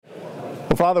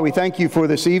Well, Father, we thank you for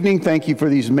this evening. Thank you for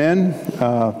these men.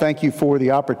 Thank you for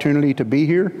the opportunity to be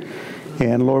here.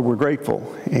 And Lord, we're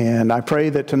grateful. And I pray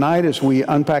that tonight as we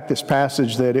unpack this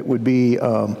passage that it would be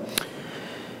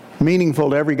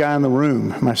meaningful to every guy in the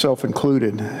room, myself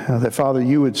included. That, Father,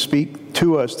 you would speak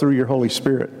to us through your Holy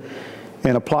Spirit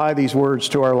and apply these words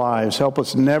to our lives. Help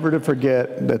us never to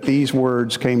forget that these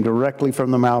words came directly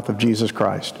from the mouth of Jesus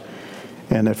Christ.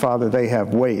 And that, Father, they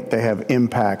have weight, they have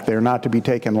impact. They're not to be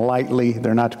taken lightly.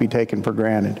 They're not to be taken for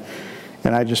granted.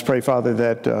 And I just pray, Father,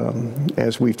 that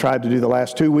as we've tried to do the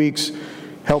last 2 weeks,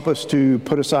 help us to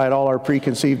put aside all our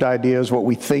preconceived ideas, what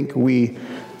we think we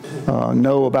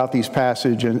know about these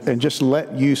passages, and just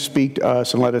let you speak to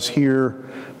us and let us hear,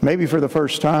 maybe for the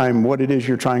first time, what it is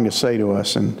you're trying to say to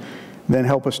us. And then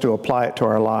help us to apply it to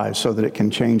our lives so that it can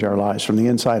change our lives from the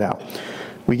inside out.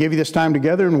 We give you this time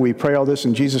together, and we pray all this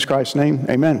in Jesus Christ's name.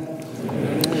 Amen.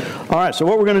 All right, so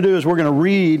what we're going to do is we're going to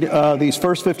read these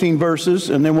first 15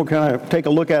 verses, and then we'll kind of take a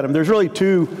look at them. There's really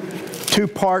two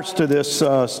parts to this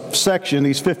section,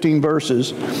 these 15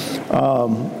 verses.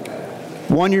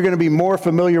 One you're going to be more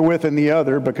familiar with than the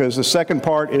other, because the second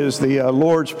part is the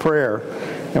Lord's Prayer,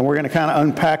 and we're going to kind of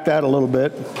unpack that a little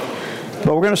bit.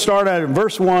 But we're going to start at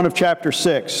verse 1 of chapter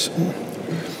 6.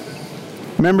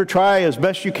 Remember, try as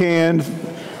best you can,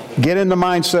 get in the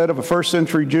mindset of a first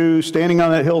century Jew standing on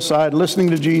that hillside,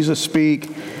 listening to Jesus speak,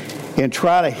 and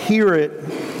try to hear it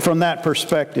from that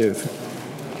perspective.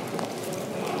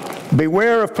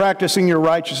 Beware of practicing your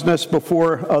righteousness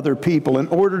before other people in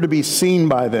order to be seen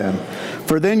by them,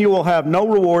 for then you will have no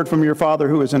reward from your Father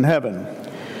who is in heaven.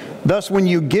 Thus, when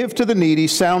you give to the needy,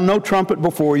 sound no trumpet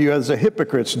before you as the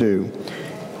hypocrites do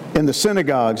in the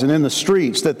synagogues and in the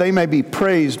streets, that they may be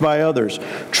praised by others.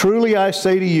 Truly I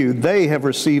say to you, they have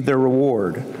received their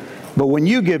reward. But when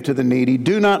you give to the needy,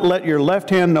 do not let your left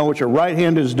hand know what your right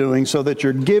hand is doing, so that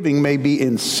your giving may be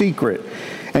in secret.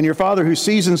 And your Father who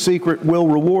sees in secret will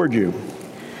reward you.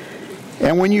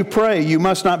 And when you pray, you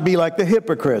must not be like the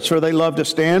hypocrites, for they love to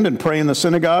stand and pray in the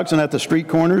synagogues and at the street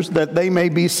corners, that they may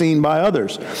be seen by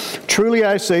others. Truly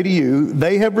I say to you,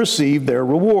 they have received their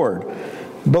reward.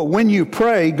 But when you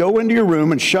pray, go into your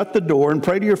room and shut the door and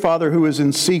pray to your Father who is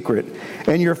in secret.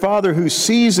 And your Father who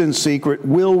sees in secret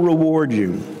will reward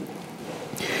you.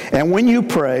 And when you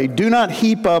pray, do not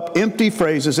heap up empty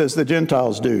phrases as the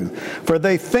Gentiles do, for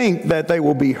they think that they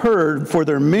will be heard for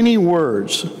their many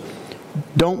words.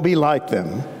 Don't be like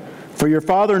them, for your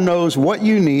Father knows what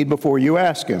you need before you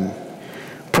ask Him.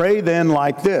 Pray then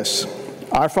like this: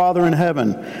 Our Father in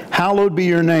heaven, hallowed be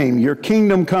your name. Your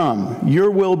kingdom come.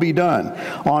 Your will be done,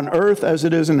 on earth as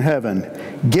it is in heaven.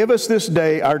 Give us this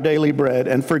day our daily bread,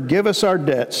 and forgive us our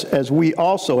debts, as we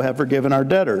also have forgiven our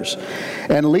debtors.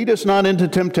 And lead us not into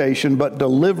temptation, but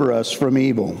deliver us from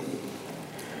evil.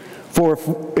 For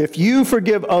if you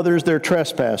forgive others their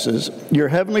trespasses, your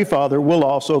heavenly Father will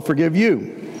also forgive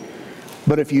you.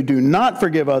 But if you do not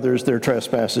forgive others their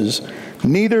trespasses,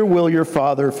 neither will your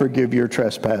Father forgive your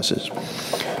trespasses.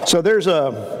 So there's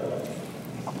a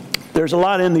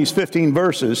lot in these 15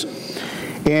 verses,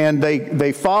 and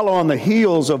they follow on the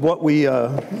heels of what we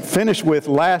finished with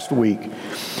last week.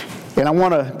 And I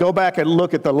want to go back and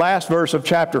look at the last verse of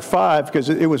chapter 5, because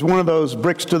it was one of those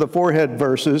bricks to the forehead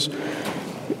verses.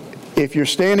 If you're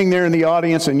standing there in the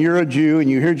audience and you're a Jew and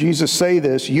you hear Jesus say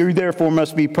this, you therefore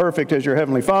must be perfect as your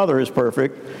heavenly Father is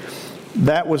perfect,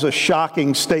 that was a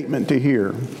shocking statement to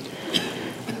hear.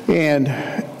 And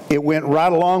it went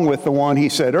right along with the one he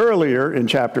said earlier in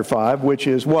chapter 5, which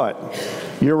is what?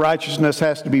 Your righteousness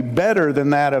has to be better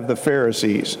than that of the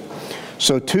Pharisees.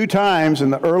 So 2 times in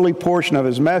the early portion of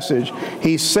his message,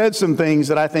 he said some things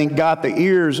that I think got the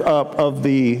ears up of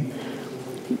the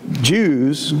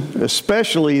Jews,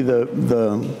 especially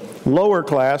the lower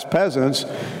class peasants,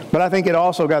 but I think it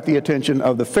also got the attention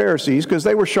of the Pharisees, because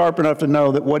they were sharp enough to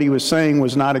know that what he was saying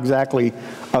was not exactly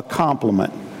a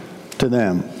compliment to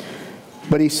them.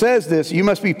 But he says this: you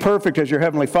must be perfect as your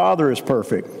heavenly Father is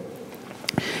perfect.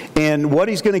 And what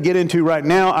he's going to get into right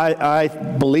now, I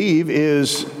believe,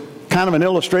 is kind of an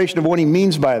illustration of what he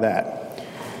means by that.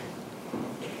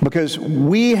 Because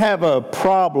we have a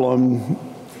problem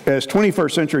as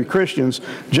 21st century Christians,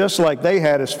 just like they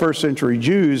had as first century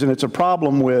Jews, and it's a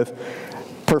problem with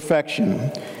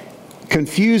perfection.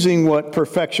 Confusing what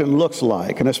perfection looks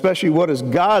like, and especially what does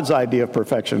God's idea of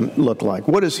perfection look like?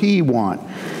 What does He want?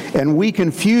 And we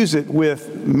confuse it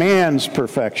with man's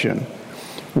perfection,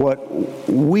 what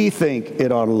we think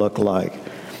it ought to look like.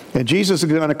 And Jesus is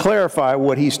going to clarify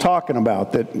what He's talking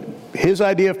about, that His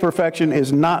idea of perfection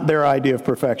is not their idea of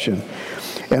perfection.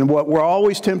 And what we're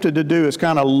always tempted to do is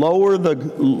kind of lower the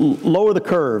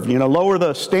curve, lower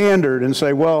the standard and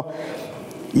say, well,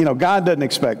 God doesn't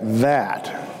expect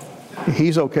that.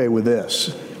 He's okay with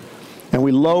this. And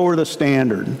we lower the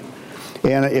standard.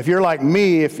 And if you're like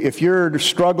me, if you're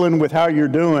struggling with how you're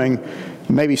doing,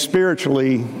 maybe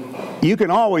spiritually, you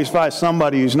can always find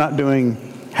somebody who's not doing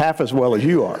half as well as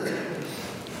you are.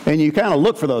 And you kind of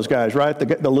look for those guys, right?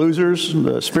 The losers,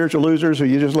 the spiritual losers, who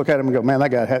you just look at them and go, man,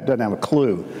 that guy doesn't have a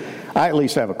clue. I at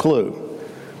least have a clue.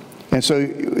 And so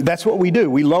that's what we do.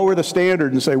 We lower the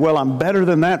standard and say, well, I'm better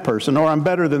than that person, or I'm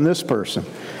better than this person.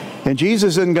 And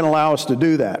Jesus isn't going to allow us to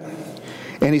do that.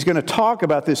 And he's going to talk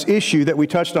about this issue that we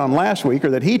touched on last week, or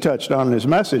that he touched on in his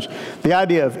message, the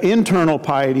idea of internal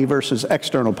piety versus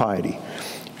external piety.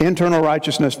 Internal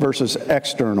righteousness versus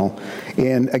external.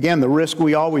 And again, the risk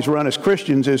we always run as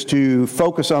Christians is to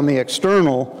focus on the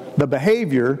external, the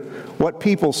behavior, what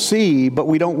people see, but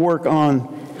we don't work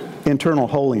on internal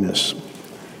holiness.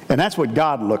 And that's what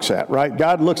God looks at, right?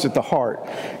 God looks at the heart.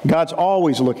 God's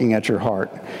always looking at your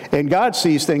heart. And God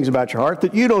sees things about your heart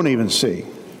that you don't even see.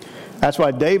 That's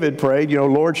why David prayed,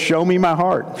 Lord, show me my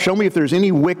heart. Show me if there's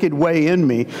any wicked way in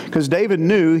me. Because David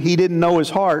knew he didn't know his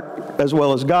heart as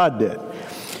well as God did.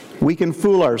 We can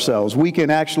fool ourselves. We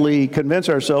can actually convince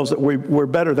ourselves that we're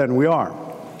better than we are.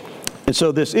 And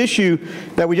so this issue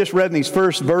that we just read in these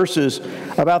first verses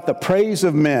about the praise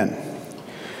of men,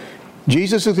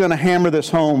 Jesus is going to hammer this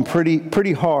home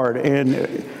pretty hard.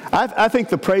 And I think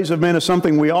the praise of men is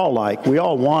something we all like. We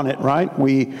all want it, right?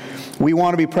 We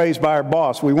want to be praised by our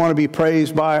boss. We want to be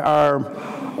praised by our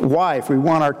wife. We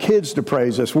want our kids to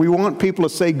praise us. We want people to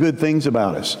say good things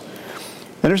about us.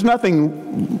 And there's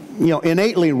nothing,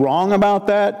 innately wrong about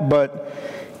that, but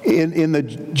in the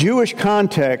Jewish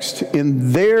context,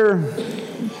 in their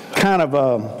kind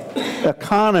of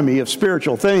economy of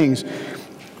spiritual things,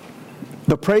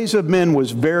 the praise of men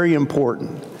was very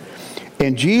important.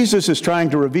 And Jesus is trying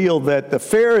to reveal that the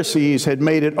Pharisees had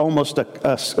made it almost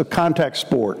a contact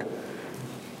sport.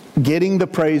 Getting the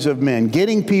praise of men,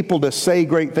 getting people to say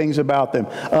great things about them,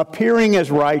 appearing as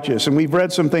righteous. And we've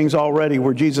read some things already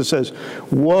where Jesus says,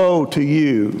 woe to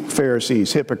you,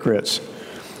 Pharisees, hypocrites,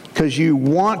 because you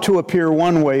want to appear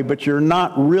one way, but you're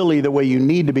not really the way you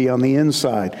need to be on the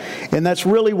inside. And that's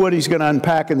really what he's going to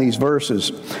unpack in these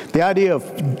verses. The idea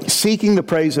of seeking the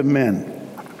praise of men.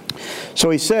 So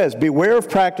he says, beware of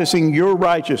practicing your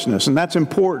righteousness. And that's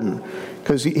important.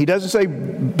 Because he doesn't say,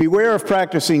 beware of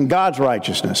practicing God's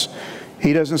righteousness.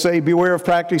 He doesn't say, beware of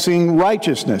practicing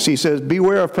righteousness. He says,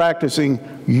 beware of practicing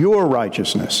your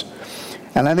righteousness.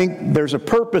 And I think there's a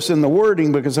purpose in the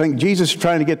wording, because I think Jesus is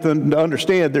trying to get them to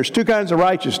understand there's two kinds of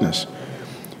righteousness.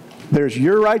 There's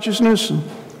your righteousness,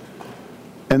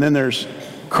 and then there's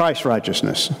Christ's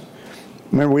righteousness.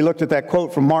 Remember, we looked at that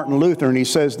quote from Martin Luther, and he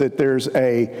says that there's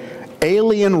a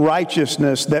alien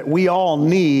righteousness that we all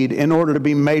need in order to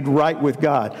be made right with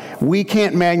God. We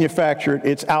can't manufacture it.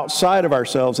 It's outside of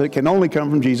ourselves. It can only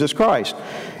come from Jesus Christ.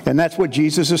 And that's what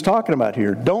Jesus is talking about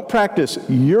here. Don't practice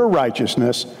your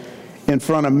righteousness in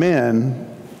front of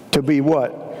men to be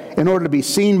what? In order to be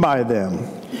seen by them.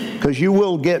 Because you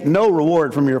will get no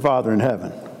reward from your Father in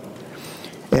heaven.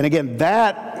 And again,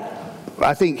 that,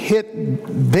 I think,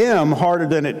 hit them harder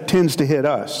than it tends to hit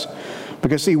us.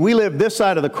 Because, see, we live this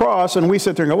side of the cross, and we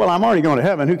sit there and go, well, I'm already going to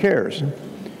heaven. Who cares?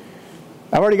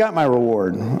 I've already got my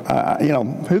reward.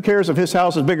 Who cares if his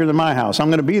house is bigger than my house? I'm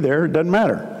going to be there. It doesn't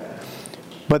matter.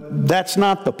 But that's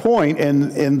not the point.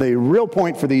 And the real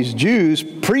point for these Jews,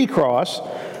 pre-cross,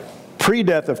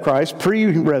 pre-death of Christ,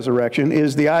 pre-resurrection,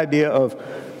 is the idea of,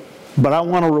 but I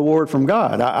want a reward from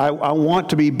God. I want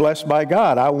to be blessed by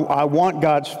God. I want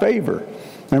God's favor.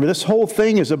 Remember, this whole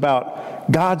thing is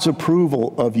about God's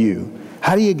approval of you.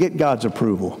 How do you get God's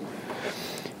approval?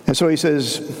 And so he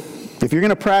says, if you're going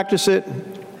to practice it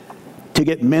to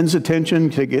get men's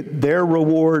attention, to get their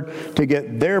reward, to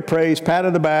get their praise, pat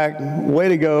on the back, way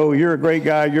to go, you're a great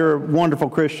guy, you're a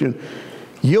wonderful Christian,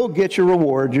 you'll get your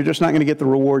reward. You're just not going to get the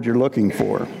reward you're looking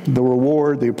for. The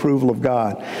reward, the approval of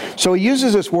God. So he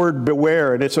uses this word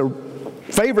beware, and it's a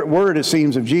favorite word, it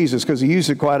seems, of Jesus, because he used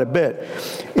it quite a bit.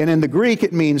 And in the Greek,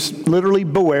 it means literally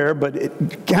beware, but it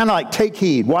kind of like take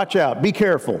heed, watch out, be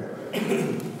careful.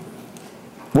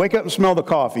 Wake up and smell the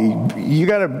coffee. You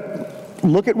got to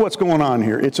look at what's going on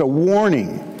here. It's a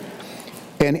warning.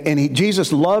 And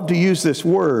Jesus loved to use this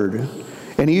word,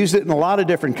 and he used it in a lot of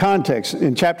different contexts.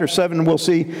 In chapter 7, we'll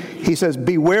see, he says,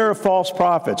 beware of false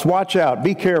prophets. Watch out,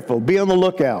 be careful, be on the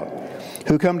lookout.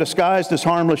 Who come disguised as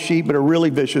harmless sheep but are really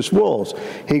vicious wolves.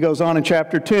 He goes on in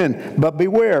chapter 10, but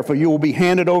beware, for you will be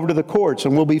handed over to the courts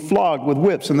and will be flogged with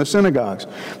whips in the synagogues.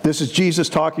 This is Jesus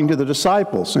talking to the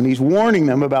disciples, and he's warning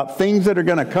them about things that are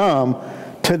going to come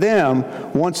to them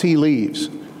once he leaves.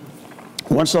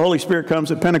 Once the Holy Spirit comes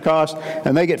at Pentecost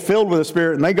and they get filled with the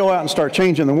Spirit and they go out and start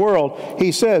changing the world,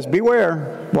 he says,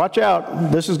 beware, watch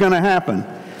out, this is going to happen.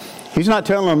 He's not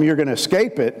telling them you're going to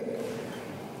escape it.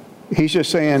 He's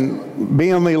just saying,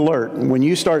 be on the alert. When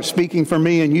you start speaking for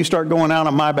me and you start going out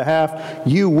on my behalf,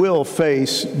 you will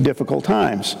face difficult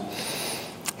times.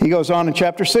 He goes on in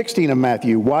chapter 16 of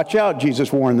Matthew, watch out,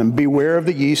 Jesus warned them, beware of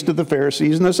the yeast of the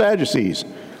Pharisees and the Sadducees.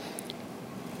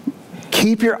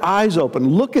 Keep your eyes open.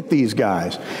 Look at these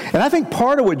guys. And I think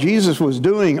part of what Jesus was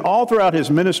doing all throughout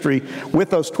his ministry with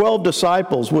those 12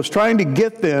 disciples was trying to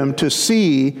get them to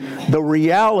see the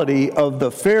reality of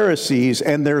the Pharisees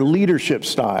and their leadership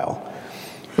style.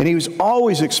 And he was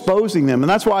always exposing them. And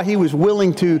that's why he was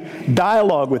willing to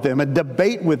dialogue with them and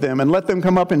debate with them and let them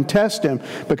come up and test him,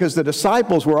 because the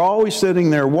disciples were always sitting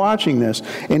there watching this.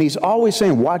 And he's always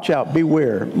saying, watch out,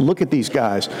 beware. Look at these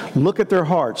guys. Look at their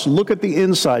hearts. Look at the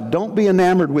inside. Don't be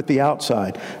enamored with the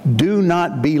outside. Do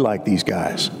not be like these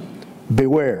guys.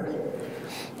 Beware.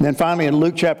 And then finally in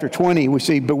Luke chapter 20, we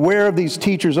see, beware of these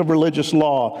teachers of religious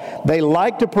law. They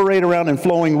like to parade around in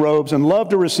flowing robes and love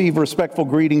to receive respectful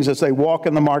greetings as they walk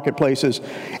in the marketplaces,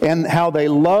 and how they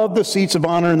love the seats of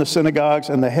honor in the synagogues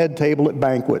and the head table at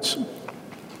banquets.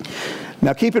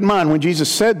 Now keep in mind, when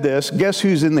Jesus said this, guess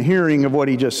who's in the hearing of what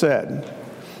he just said?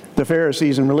 The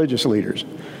Pharisees and religious leaders.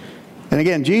 And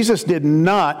again, Jesus did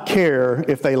not care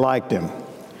if they liked him.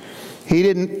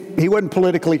 He wasn't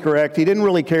politically correct. He didn't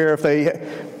really care if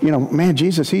they, man,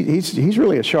 Jesus, he's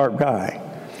really a sharp guy.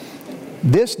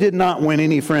 This did not win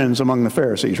any friends among the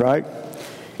Pharisees, right?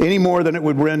 Any more than it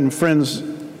would win friends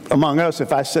among us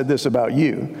if I said this about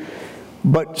you.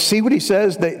 But see what he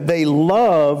says? They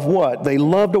love what? They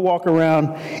love to walk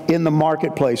around in the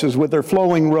marketplaces with their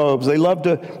flowing robes. They love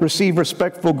to receive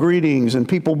respectful greetings, and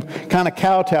people kind of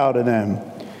kowtow to them.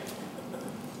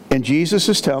 And Jesus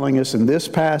is telling us in this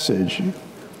passage,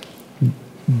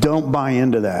 don't buy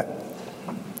into that.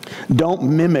 Don't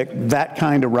mimic that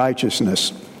kind of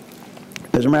righteousness.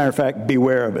 As a matter of fact,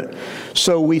 beware of it.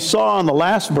 So we saw in the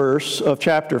last verse of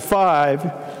chapter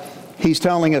 5, he's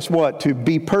telling us what? To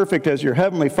be perfect as your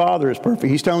heavenly Father is perfect.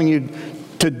 He's telling you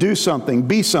to do something,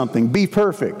 be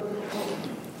perfect.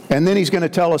 And then he's going to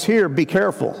tell us here, be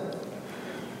careful.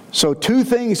 So two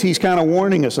things he's kind of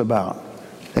warning us about.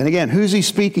 And again, who's he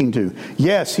speaking to?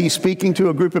 Yes, he's speaking to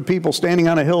a group of people standing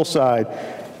on a hillside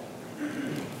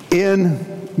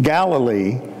in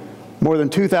Galilee more than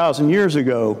 2,000 years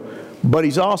ago, but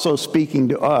he's also speaking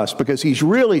to us, because he's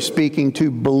really speaking to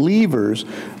believers,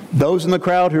 those in the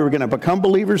crowd who are going to become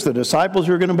believers, the disciples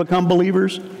who are going to become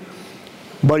believers.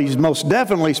 But he's most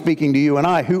definitely speaking to you and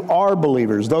I who are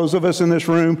believers, those of us in this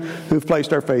room who've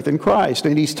placed our faith in Christ.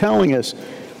 And he's telling us,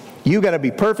 you got to be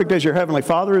perfect as your heavenly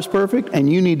Father is perfect,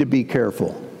 and you need to be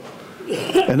careful.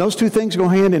 And those two things go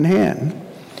hand in hand.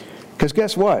 Because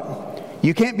guess what?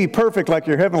 You can't be perfect like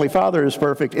your heavenly Father is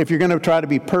perfect if you're going to try to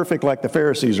be perfect like the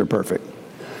Pharisees are perfect.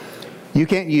 You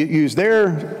can't use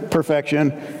their perfection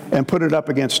and put it up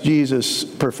against Jesus'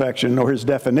 perfection, or his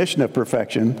definition of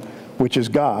perfection, which is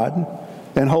God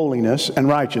and holiness and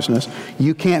righteousness.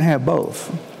 You can't have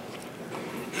both.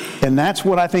 And that's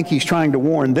what I think he's trying to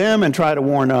warn them and try to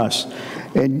warn us.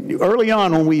 And early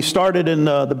on, when we started in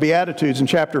the Beatitudes in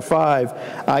chapter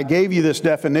 5, I gave you this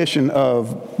definition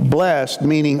of blessed,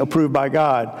 meaning approved by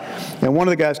God. And one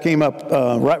of the guys came up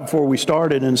right before we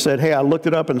started and said, hey, I looked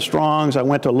it up in Strong's. I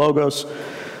went to Logos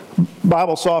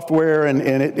Bible Software, and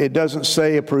it doesn't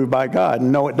say approved by God.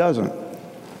 No, it doesn't.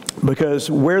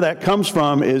 Because where that comes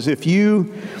from is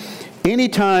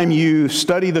anytime you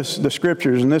study the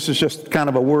scriptures, and this is just kind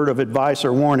of a word of advice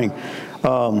or warning,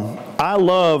 I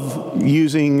love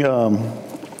using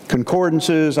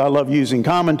concordances, I love using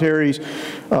commentaries,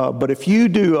 but if you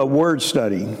do a word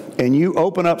study and you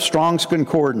open up Strong's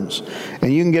Concordance,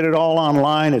 and you can get it all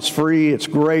online, it's free, it's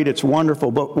great, it's wonderful,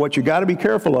 but what you got to be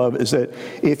careful of is that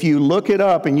if you look it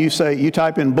up and you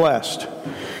type in blessed,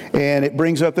 and it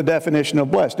brings up the definition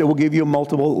of blessed, it will give you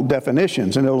multiple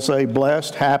definitions, and it'll say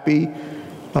blessed, happy,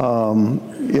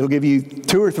 it'll give you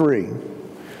 2 or 3.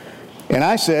 And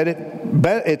I said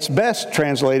it's best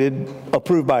translated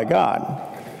approved by God.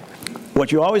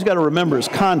 What you always got to remember is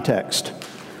context.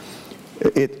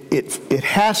 It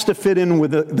has to fit in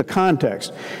with the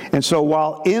context. And so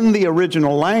while in the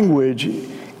original language,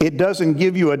 it doesn't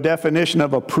give you a definition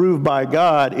of approved by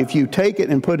God, if you take it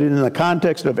and put it in the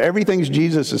context of everything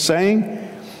Jesus is saying,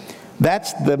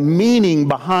 that's the meaning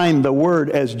behind the word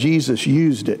as Jesus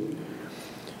used it.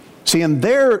 See, in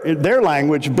their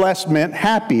language, blessed meant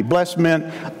happy. Blessed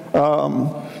meant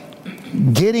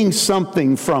getting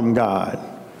something from God.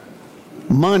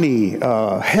 Money,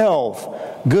 health,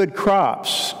 good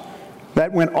crops,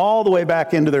 That went all the way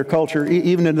back into their culture,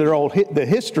 even into the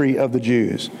history of the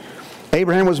Jews.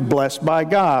 Abraham was blessed by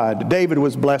God. David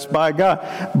was blessed by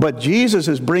God. But Jesus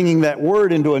is bringing that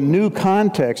word into a new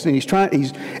context, and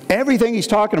everything he's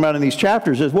talking about in these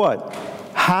chapters is what?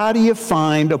 How do you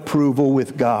find approval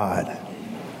with God?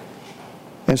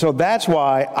 And so that's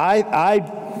why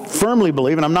I firmly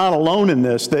believe, and I'm not alone in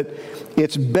this, that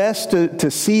it's best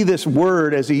to see this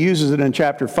word as he uses it in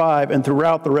chapter 5 and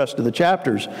throughout the rest of the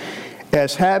chapters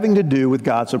as having to do with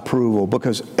God's approval,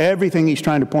 because everything he's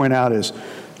trying to point out is,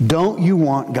 don't you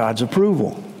want God's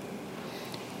approval?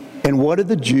 And what did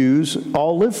the Jews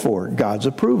all live for? God's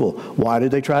approval. Why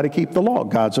did they try to keep the law?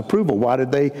 God's approval. Why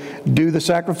did they do the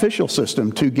sacrificial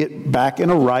system? To get back in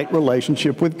a right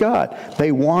relationship with God.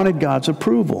 They wanted God's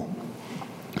approval.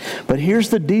 But here's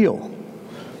the deal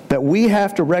that we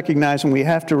have to recognize and we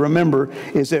have to remember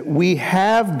is that we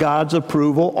have God's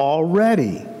approval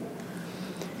already.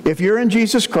 If you're in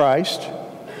Jesus Christ,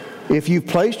 if you've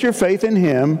placed your faith in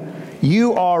Him,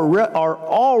 you are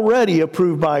already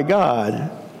approved by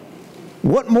God.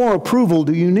 What more approval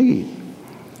do you need?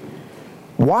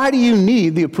 Why do you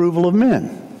need the approval of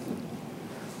men?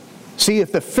 See,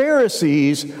 if the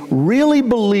Pharisees really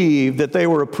believed that they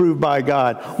were approved by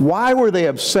God, why were they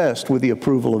obsessed with the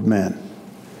approval of men?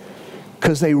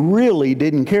 Because they really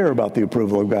didn't care about the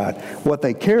approval of God. What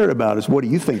they cared about is, what do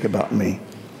you think about me?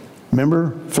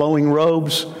 Remember, flowing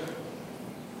robes,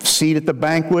 seat at the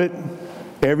banquet,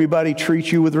 everybody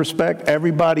treats you with respect,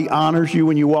 everybody honors you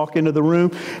when you walk into the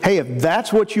room. Hey, if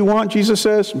that's what you want, Jesus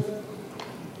says,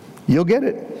 you'll get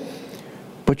it.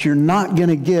 But you're not going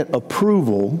to get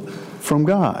approval from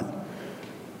God,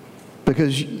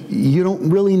 because you don't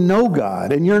really know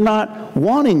God, and you're not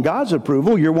wanting God's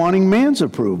approval, you're wanting man's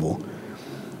approval.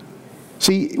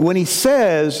 See, when he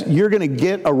says you're going to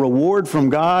get a reward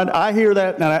from God, I hear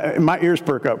that and my ears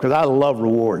perk up, because I love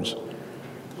rewards.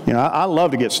 You know, I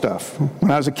love to get stuff.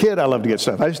 When I was a kid, I loved to get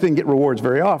stuff. I just didn't get rewards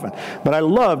very often, but I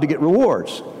love to get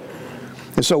rewards.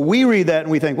 And so we read that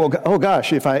and we think, well, oh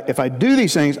gosh, if I do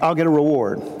these things, I'll get a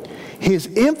reward. His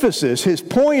emphasis, his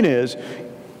point is,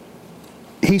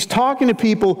 he's talking to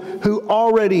people who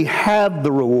already have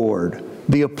the reward,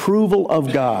 the approval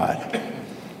of God.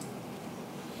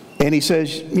 And he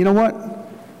says, you know what?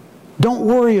 Don't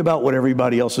worry about what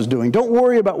everybody else is doing. Don't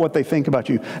worry about what they think about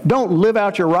you. Don't live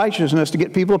out your righteousness to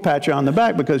get people to pat you on the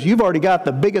back, because you've already got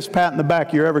the biggest pat in the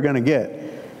back you're ever going to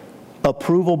get.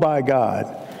 Approval by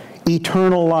God,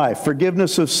 eternal life,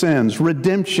 forgiveness of sins,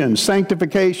 redemption,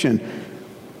 sanctification,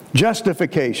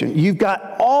 justification. You've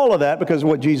got all of that because of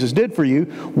what Jesus did for you.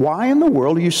 Why in the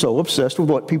world are you so obsessed with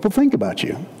what people think about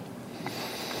you?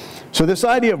 So this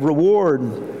idea of reward,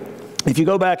 if you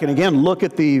go back and again look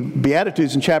at the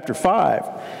Beatitudes in chapter 5,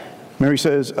 Mary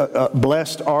says,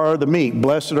 blessed are the meek,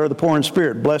 blessed are the poor in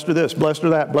spirit, blessed are this, blessed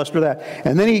are that, blessed are that.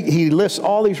 And then he lists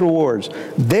all these rewards.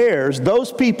 There's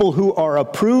those people who are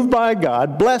approved by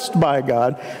God, blessed by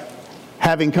God,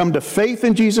 having come to faith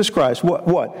in Jesus Christ.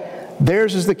 What?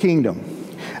 Theirs is the kingdom.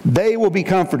 They will be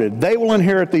comforted. They will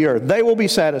inherit the earth. They will be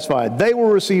satisfied. They will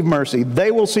receive mercy.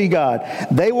 They will see God.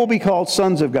 They will be called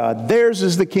sons of God. Theirs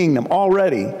is the kingdom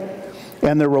already.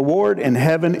 And the reward in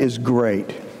heaven is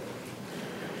great.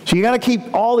 So you got to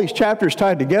keep all these chapters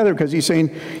tied together, because he's saying,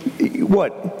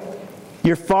 what?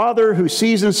 Your Father who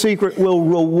sees in secret will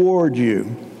reward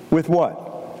you with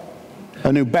what?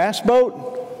 A new bass boat?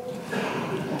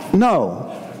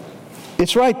 No.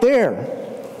 It's right there.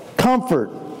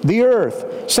 Comfort, the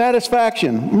earth,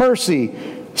 satisfaction, mercy,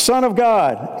 Son of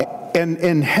God, and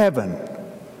in heaven.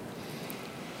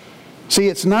 See,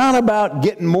 it's not about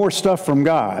getting more stuff from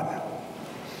God.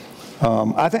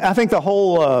 I think the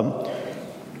whole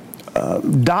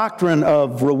doctrine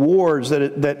of rewards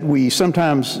that we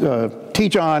sometimes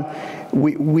teach on,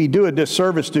 we do a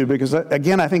disservice to, because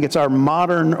again, I think it's our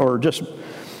modern or just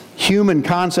human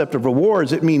concept of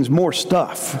rewards. It means more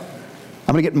stuff.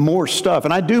 I'm going to get more stuff.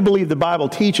 And I do believe the Bible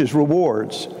teaches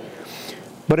rewards.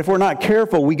 But if we're not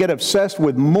careful, we get obsessed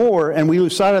with more, and we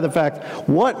lose sight of the fact,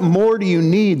 what more do you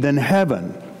need than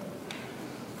heaven?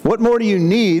 What more do you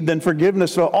need than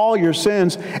forgiveness of all your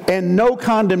sins and no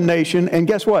condemnation, and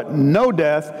guess what? No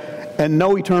death and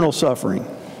no eternal suffering.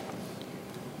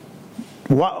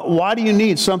 Why do you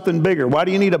need something bigger? Why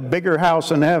do you need a bigger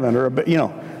house in heaven? Or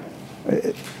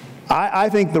I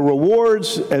think the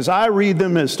rewards, as I read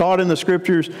them as taught in the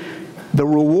Scriptures, the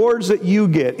rewards that you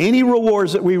get, any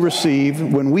rewards that we receive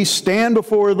when we stand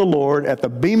before the Lord at the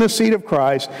bema seat of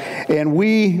Christ, and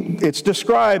it's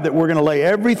described that we're going to lay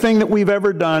everything that we've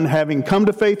ever done, having come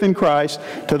to faith in Christ,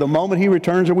 to the moment He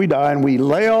returns or we die, and we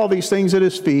lay all these things at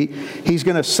His feet. He's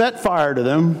going to set fire to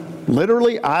them.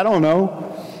 literally? I don't know.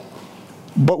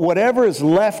 But whatever is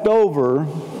left over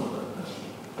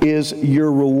is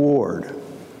your reward.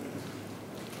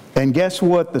 And guess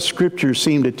what the scriptures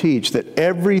seem to teach? That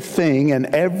everything and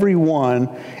everyone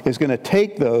is going to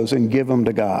take those and give them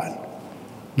to God.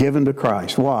 Give them to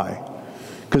Christ. Why?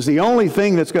 Because the only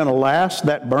thing that's going to last,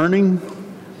 that burning,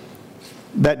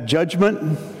 that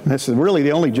judgment, this is really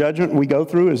the only judgment we go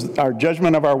through, is our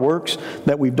judgment of our works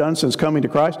that we've done since coming to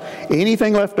Christ.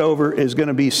 Anything left over is going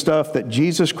to be stuff that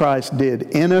Jesus Christ did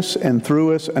in us and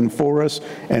through us and for us,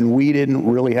 and we didn't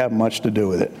really have much to do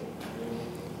with it.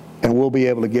 And we'll be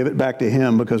able to give it back to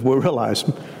Him because we'll realize,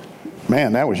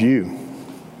 man, that was you.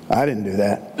 I didn't do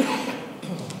that.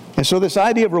 And so this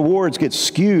idea of rewards gets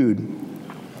skewed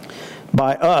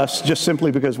by us just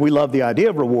simply because we love the idea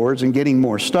of rewards and getting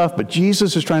more stuff. But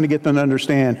Jesus is trying to get them to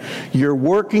understand, you're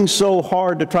working so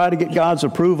hard to try to get God's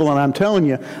approval, and I'm telling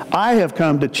you, I have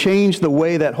come to change the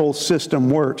way that whole system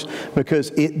works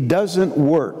because it doesn't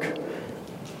work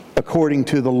according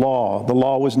to the law. The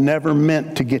law was never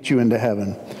meant to get you into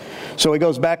heaven. So it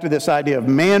goes back to this idea of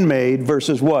man-made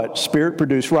versus what?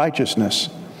 Spirit-produced righteousness.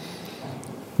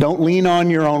 Don't lean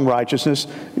on your own righteousness.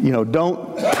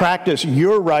 Don't practice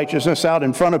your righteousness out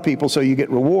in front of people so you get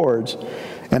rewards.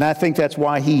 And I think that's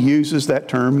why he uses that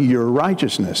term, your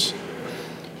righteousness.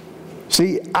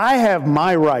 See, I have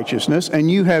my righteousness and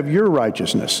you have your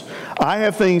righteousness. I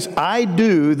have things I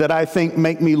do that I think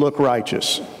make me look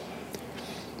righteous.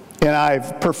 And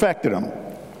I've perfected them.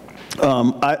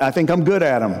 I think I'm good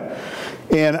at them.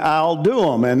 And I'll do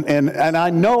them. And I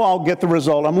know I'll get the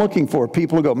result I'm looking for.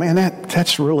 People will go, man,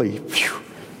 that's really, man,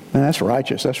 that's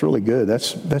righteous. That's really good.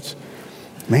 That's,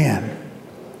 man.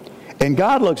 And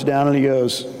God looks down and He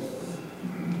goes,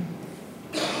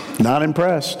 not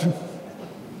impressed.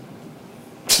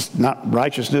 It's not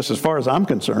righteousness as far as I'm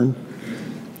concerned.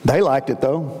 They liked it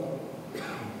though.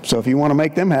 So if you want to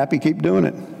make them happy, keep doing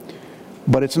it.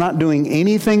 But it's not doing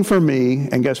anything for me,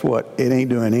 and guess what? It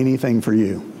ain't doing anything for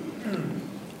you.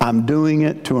 I'm doing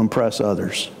it to impress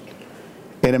others.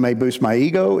 And it may boost my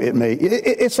ego.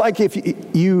 It's like if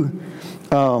you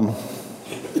I'm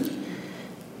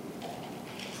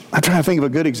trying to think of a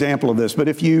good example of this, but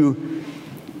if you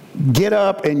get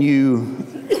up and you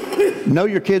know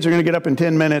your kids are going to get up in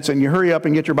 10 minutes and you hurry up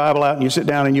and get your Bible out and you sit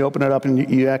down and you open it up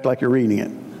and you act like you're reading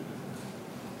it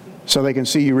so they can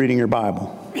see you reading your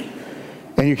Bible.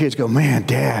 And your kids go, man,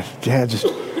 Dad's,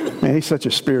 man, he's such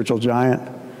a spiritual giant.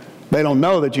 They don't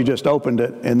know that you just opened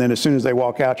it, and then as soon as they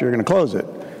walk out, you're going to close it.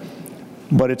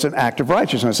 But it's an act of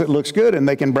righteousness. It looks good, and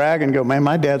they can brag and go, man,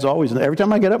 my dad's always, every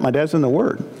time I get up, my dad's in the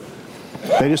Word.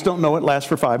 They just don't know it lasts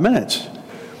for 5 minutes.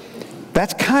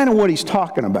 That's kind of what he's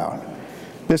talking about.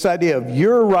 This idea of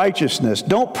your righteousness.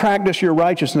 Don't practice your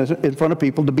righteousness in front of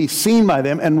people to be seen by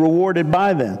them and rewarded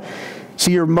by them.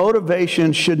 See, your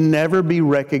motivation should never be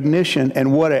recognition,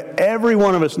 and what every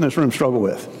one of us in this room struggle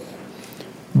with,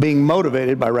 being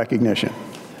motivated by recognition.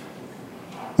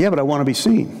 Yeah, but I want to be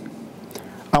seen.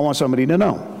 I want somebody to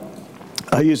know.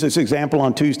 I used this example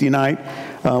on Tuesday night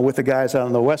with the guys out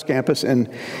on the West Campus, and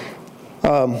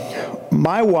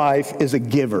my wife is a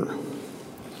giver.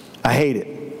 I hate it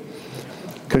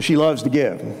because she loves to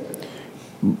give.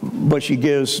 But she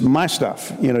gives my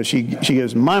stuff. She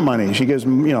gives my money. She gives,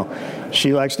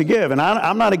 she likes to give. And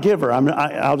I'm not a giver.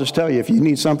 I'll just tell you, if you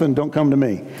need something, don't come to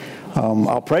me.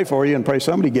 I'll pray for you and pray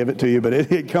somebody give it to you, but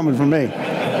it ain't coming from me.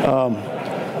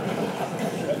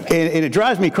 And it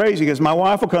drives me crazy because my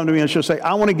wife will come to me and she'll say,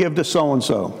 I want to give to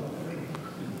so-and-so.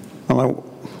 I'm like,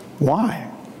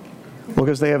 why? Well,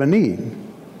 because they have a need.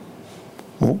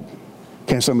 Well,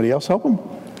 can't somebody else help them?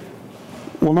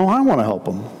 Well, no, I want to help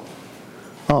them.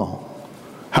 Oh,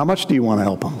 how much do you want to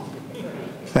help them?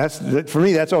 For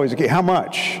me, that's always the key. How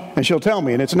much? And she'll tell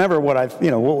me, and it's never what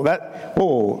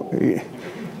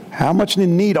how much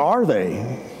in need are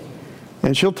they?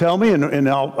 And she'll tell me, and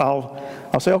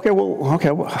I'll say,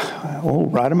 we'll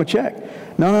write them a check.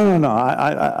 No.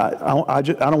 I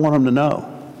don't want them to know.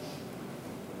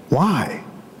 Why?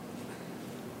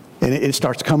 And it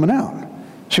starts coming out.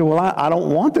 She said, well, I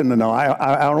don't want them to know.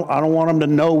 I don't want them to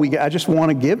know. I just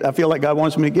want to give. I feel like God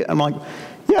wants me to give. I'm like,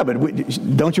 yeah, but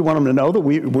don't you want them to know that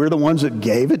we're the ones that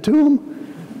gave it to them?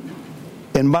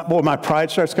 And my pride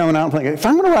starts coming out. I'm thinking, if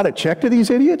I'm going to write a check to these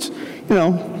idiots,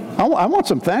 I want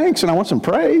some thanks and I want some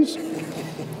praise.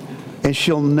 And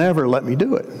she'll never let me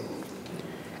do it.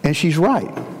 And she's right.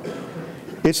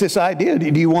 It's this idea.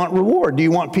 Do you want reward? Do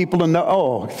you want people to know,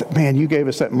 oh, man, you gave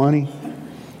us that money?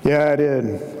 Yeah, I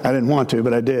did. I didn't want to,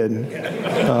 but I did. It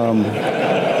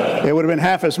would have been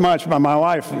half as much, but my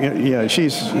wife,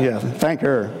 thank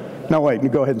her. No, wait,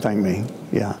 go ahead and thank me.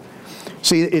 Yeah.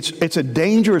 See, it's a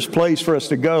dangerous place for us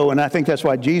to go, and I think that's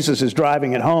why Jesus is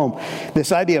driving it home.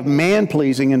 This idea of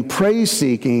man-pleasing and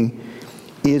praise-seeking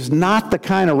is not the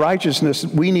kind of righteousness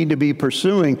we need to be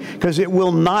pursuing, because it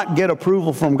will not get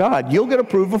approval from God. You'll get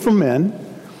approval from men,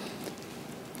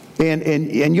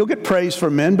 and you'll get praise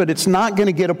from men, but it's not going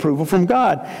to get approval from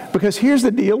God. Because here's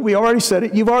the deal, we already said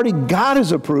it, you've already got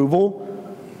His approval.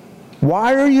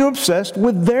 Why are you obsessed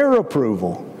with their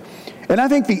approval? And I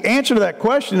think the answer to that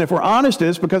question, if we're honest,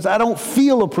 is because I don't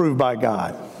feel approved by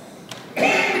God.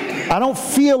 I don't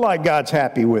feel like God's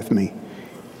happy with me.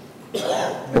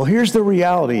 Well, here's the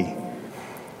reality.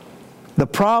 The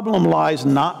problem lies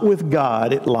not with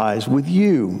God, it lies with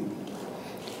you.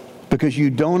 Because you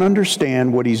don't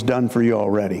understand what He's done for you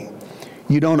already.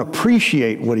 You don't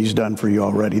appreciate what He's done for you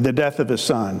already. The death of His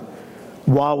Son.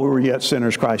 While we were yet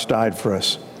sinners, Christ died for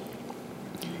us.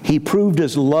 He proved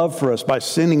His love for us by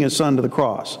sending His Son to the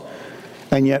cross.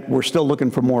 And yet we're still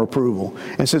looking for more approval.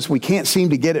 And since we can't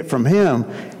seem to get it from Him,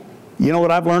 you know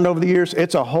what I've learned over the years?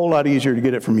 It's a whole lot easier to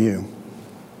get it from you.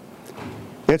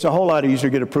 It's a whole lot easier to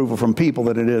get approval from people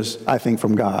than it is, I think,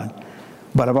 from God.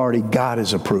 But I've already got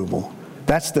His approval.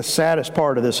 That's the saddest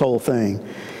part of this whole thing.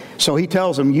 So He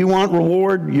tells them, you want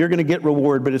reward? You're going to get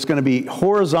reward, but it's going to be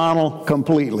horizontal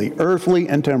completely, earthly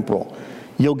and temporal.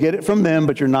 You'll get it from them,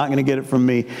 but you're not going to get it from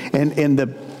me. And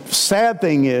the sad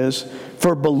thing is,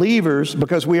 for believers,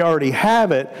 because we already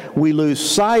have it, we lose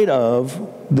sight of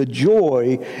the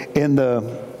joy and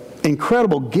the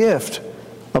incredible gift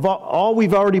of all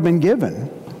we've already been given.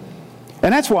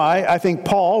 And that's why I think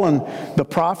Paul and the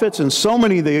prophets and so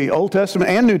many of the Old Testament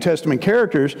and New Testament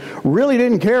characters really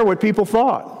didn't care what people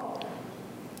thought.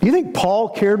 Do you think Paul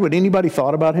cared what anybody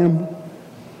thought about him?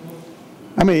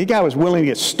 I mean, the guy was willing to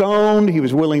get stoned. He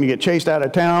was willing to get chased out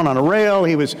of town on a rail.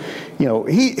 He was,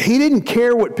 he didn't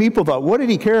care what people thought. What did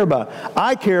he care about?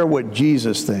 I care what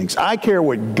Jesus thinks. I care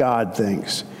what God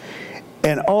thinks.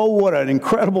 And oh, what an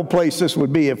incredible place this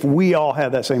would be if we all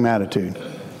had that same attitude.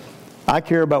 I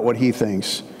care about what He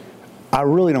thinks. I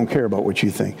really don't care about what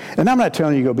you think. And I'm not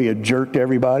telling you to go be a jerk to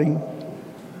everybody.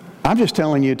 I'm just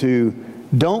telling you to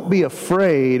don't be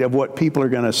afraid of what people are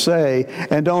going to say,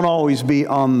 and don't always be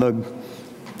on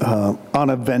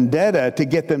a vendetta to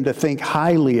get them to think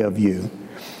highly of you.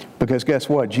 Because guess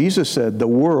what? Jesus said the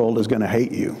world is going to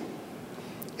hate you.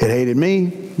 It hated me,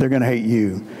 they're going to hate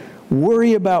you.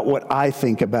 Worry about what I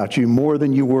think about you more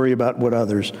than you worry about what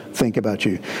others think about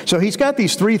you. So He's got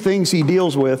these three things He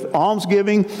deals with: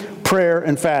 almsgiving, prayer,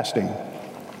 and fasting.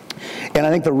 And I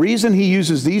think the reason He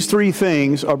uses these three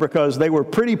things are because they were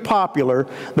pretty popular.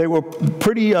 They were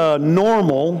pretty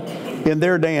normal in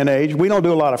their day and age. We don't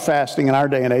do a lot of fasting in our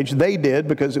day and age. They did,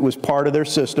 because it was part of their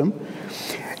system.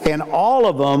 And all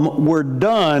of them were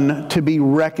done to be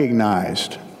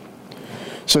recognized.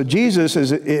 So Jesus,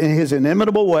 is in His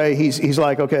inimitable way, he's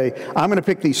like, okay, I'm going to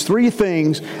pick these three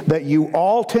things that you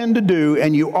all tend to do,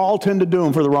 and you all tend to do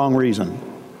them for the wrong reason.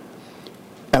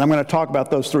 And I'm going to talk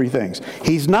about those three things.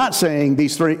 He's not saying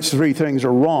these three things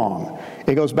are wrong.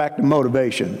 It goes back to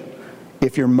motivation.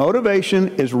 If your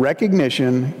motivation is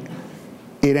recognition,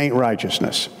 it ain't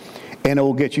righteousness. And it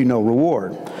will get you no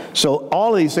reward. So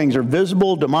all of these things are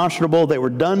visible, demonstrable. They were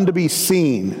done to be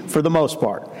seen for the most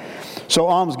part. So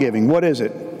almsgiving, what is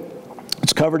it?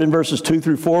 It's covered in verses 2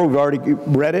 through 4. We've already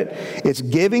read it. It's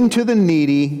giving to the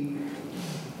needy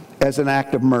as an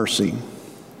act of mercy.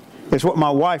 It's what my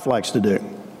wife likes to do.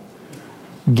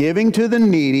 Giving to the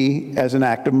needy as an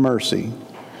act of mercy.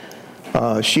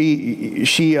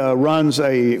 She runs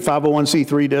a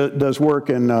 501c3, does work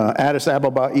in Addis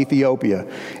Ababa, Ethiopia.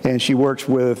 And she works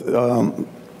with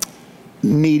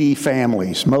needy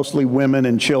families, mostly women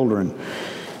and children.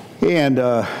 And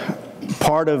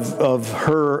part of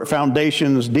her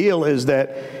foundation's deal is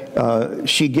that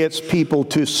she gets people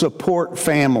to support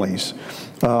families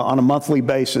on a monthly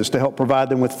basis to help provide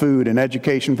them with food and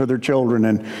education for their children,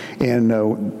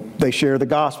 and they share the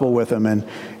gospel with them. And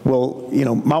well,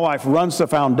 my wife runs the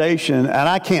foundation, and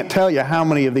I can't tell you how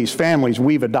many of these families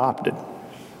we've adopted.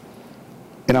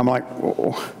 And I'm like,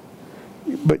 oh,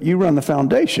 but you run the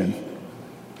foundation.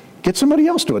 Get somebody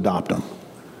else to adopt them.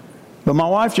 But my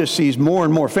wife just sees more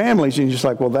and more families, and she's just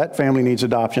like, well, that family needs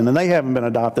adoption, and they haven't been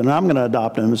adopted, and I'm going to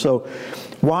adopt them. So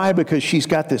why? Because she's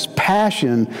got this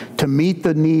passion to meet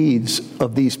the needs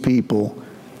of these people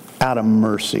out of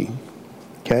mercy.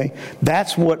 Okay?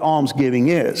 That's what almsgiving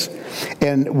is.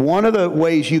 And one of the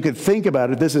ways you could think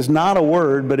about it, this is not a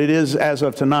word, but it is, as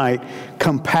of tonight,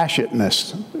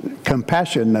 compassionateness.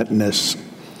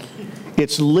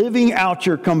 It's living out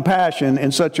your compassion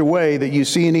in such a way that you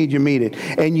see a need, you meet it.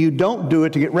 And you don't do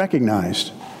it to get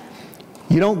recognized.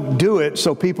 You don't do it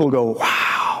so people go,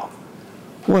 wow,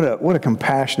 what a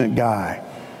compassionate guy.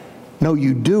 No,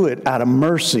 you do it out of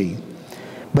mercy.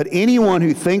 But anyone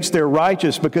who thinks they're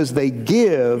righteous because they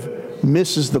give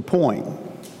misses the point.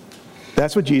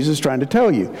 That's what Jesus is trying to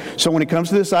tell you. So when it comes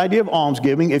to this idea of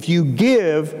almsgiving, if you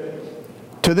give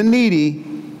to the needy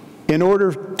in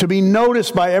order to be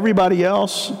noticed by everybody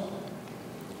else,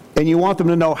 and you want them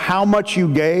to know how much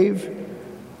you gave,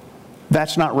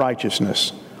 that's not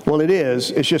righteousness. Well, it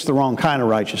is. It's just the wrong kind of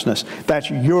righteousness.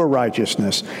 That's your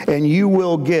righteousness. And you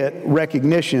will get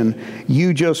recognition.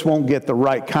 You just won't get the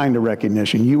right kind of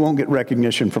recognition. You won't get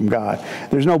recognition from God.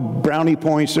 There's no brownie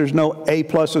points. There's no A+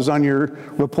 on your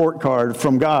report card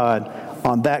from God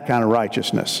on that kind of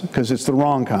righteousness, because it's the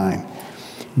wrong kind.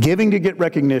 Giving to get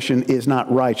recognition is not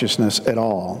righteousness at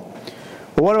all.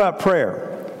 But what about prayer?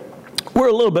 We're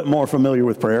a little bit more familiar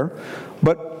with prayer,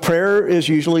 but prayer is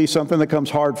usually something that comes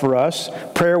hard for us.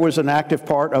 Prayer was an active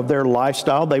part of their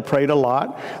lifestyle. They prayed a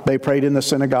lot. They prayed in the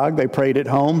synagogue. They prayed at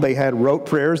home. They had rote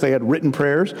prayers. They had written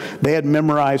prayers. They had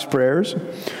memorized prayers.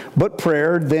 But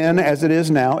prayer then, as it is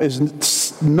now,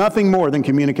 is nothing more than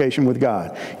communication with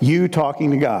God. You talking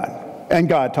to God and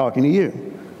God talking to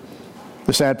you.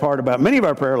 The sad part about many of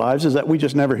our prayer lives is that we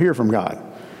just never hear from God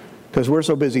because we're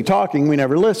so busy talking, we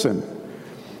never listen.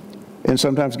 And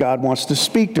sometimes God wants to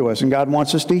speak to us, and God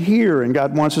wants us to hear, and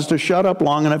God wants us to shut up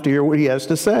long enough to hear what He has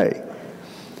to say.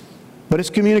 But it's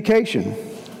communication.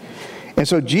 And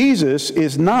so Jesus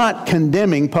is not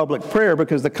condemning public prayer,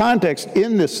 because the context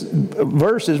in this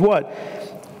verse is what?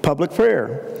 Public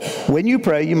prayer. When you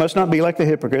pray, you must not be like the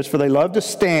hypocrites, for they love to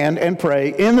stand and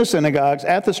pray in the synagogues,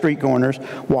 at the street corners.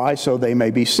 Why? So they may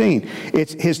be seen.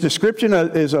 His description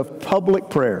is of public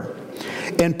prayer.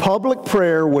 And public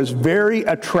prayer was very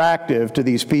attractive to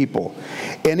these people.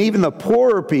 And even the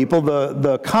poorer people,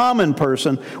 the common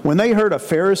person, when they heard a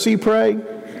Pharisee pray,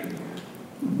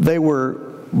 they were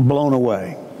blown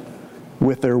away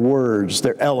with their words,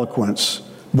 their eloquence,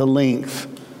 the length,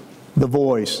 the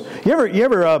voice. You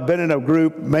ever been in a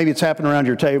group, maybe it's happened around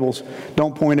your tables,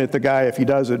 don't point at the guy if he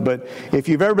does it, but if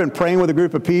you've ever been praying with a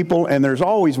group of people and there's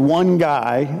always one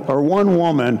guy or one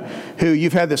woman who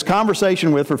you've had this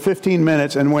conversation with for 15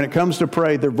 minutes, and when it comes to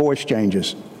pray, their voice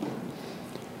changes.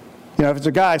 You know, if it's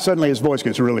a guy, suddenly his voice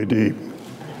gets really deep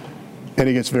and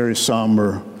he gets very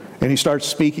somber and he starts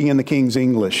speaking in the King's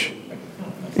English.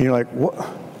 And you're like, what?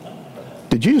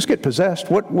 Did you just get possessed?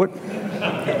 What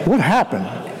happened?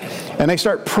 And they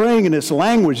start praying in this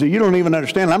language that you don't even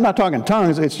understand. I'm not talking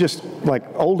tongues. It's just like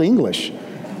Old English.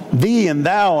 Thee and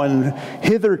thou and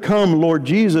hither come, Lord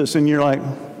Jesus. And you're like,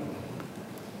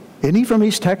 isn't he from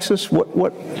East Texas?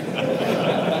 What?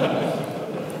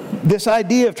 This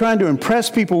idea of trying to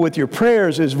impress people with your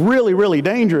prayers is really, really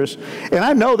dangerous. And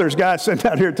I know there's guys sitting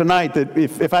out here tonight that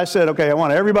if I said, okay, I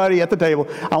want everybody at the table,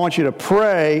 I want you to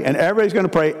pray, and everybody's going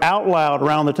to pray out loud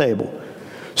around the table.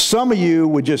 Some of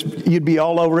you you'd be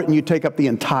all over it and you'd take up the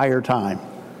entire time.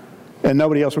 And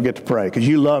nobody else would get to pray because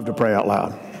you love to pray out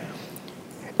loud.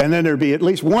 And then there'd be at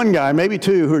least one guy, maybe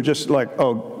two, who are just like,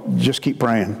 oh, just keep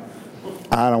praying.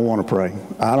 I don't want to pray.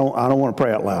 I don't want to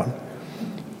pray out loud.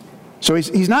 So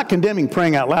he's not condemning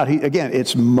praying out loud. Again,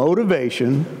 it's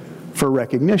motivation for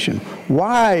recognition.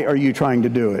 Why are you trying to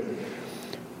do it?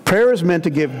 Prayer is meant to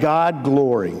give God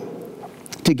glory,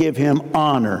 to give Him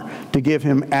honor, to give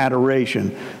Him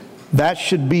adoration. That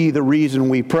should be the reason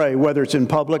we pray, whether it's in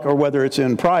public or whether it's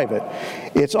in private.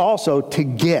 It's also to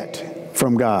get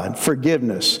from God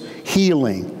forgiveness,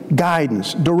 healing,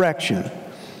 guidance, direction.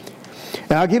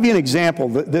 Now, I'll give you an example.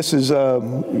 This is,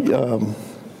 I'm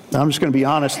just going to be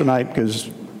honest tonight because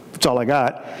that's all I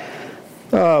got.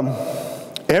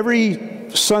 Every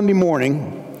Sunday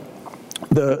morning,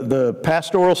 the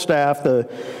pastoral staff,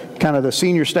 the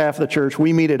senior staff of the church,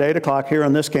 we meet at 8 o'clock here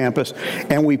on this campus,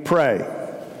 and we pray.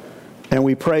 And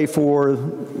we pray for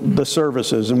the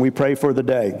services, and we pray for the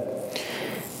day.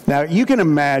 Now, you can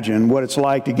imagine what it's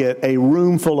like to get a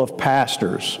room full of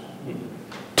pastors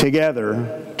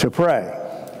together to pray.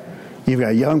 You've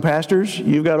got young pastors,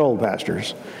 you've got old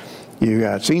pastors. You've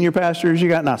got senior pastors, you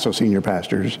got not so senior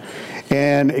pastors.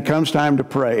 And it comes time to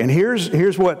pray. And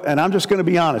here's what, and I'm just going to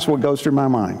be honest, what goes through my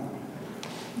mind.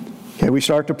 Okay, we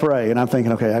start to pray, and I'm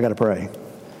thinking, okay, I got to pray.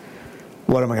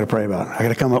 What am I going to pray about? I got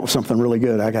to come up with something really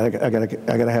good. I got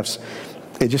to have.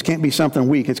 It just can't be something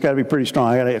weak. It's got to be pretty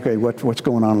strong. Okay, what's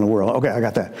going on in the world? Okay, I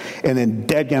got that. And then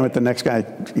dadgummit, the next guy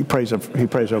he prays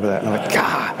over that. And I'm like,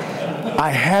 God, I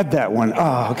had that one.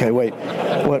 Oh, okay, wait.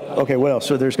 What? Okay, what else?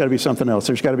 So there's got to be something else.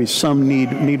 There's got to be some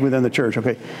need within the church.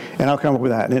 Okay, and I'll come up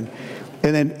with that. And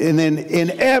then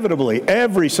inevitably,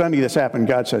 every Sunday this happened,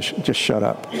 God says, just shut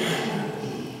up.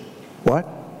 What?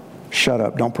 Shut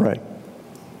up, don't pray.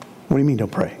 What do you mean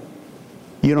don't pray?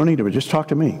 You don't need to, but just talk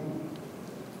to me.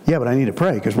 Yeah, but I need to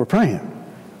pray because we're praying.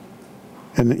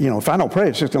 And, if I don't pray,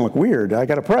 it's just going to look weird. I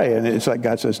got to pray. And it's like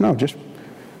God says, no, just,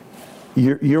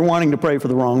 you're wanting to pray for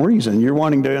the wrong reason. You're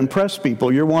wanting to impress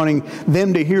people. You're wanting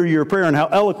them to hear your prayer and how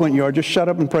eloquent you are. Just shut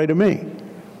up and pray to me.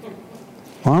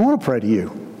 Well, I want to pray to you.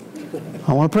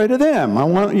 I want to pray to them. I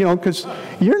want, because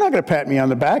you're not going to pat me on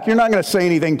the back. You're not going to say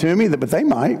anything to me, but they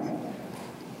might.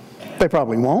 They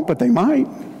probably won't, but they might.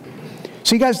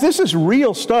 See, guys, this is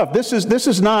real stuff. This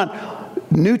is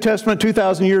not New Testament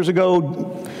 2,000 years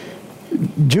ago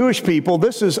Jewish people.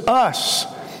 This is us.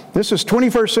 This is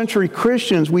 21st century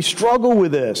Christians. We struggle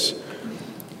with this.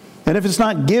 And if it's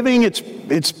not giving,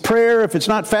 it's prayer. If it's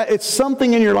not it's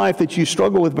something in your life that you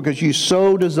struggle with because you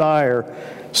so desire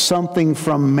something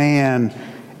from man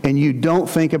and you don't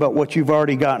think about what you've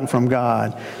already gotten from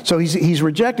God. So he's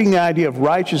rejecting the idea of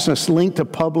righteousness linked to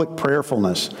public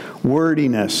prayerfulness,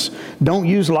 wordiness. Don't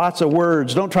use lots of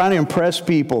words. Don't try to impress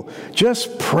people.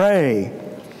 Just pray.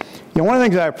 One of the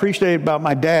things I appreciated about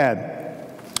my dad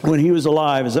when he was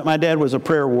alive is that my dad was a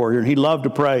prayer warrior and he loved to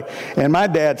pray. And my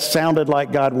dad sounded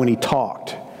like God when he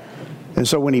talked. And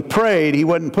so when he prayed, he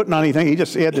wasn't putting on anything. He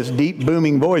had this deep,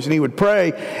 booming voice, and he would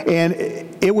pray, and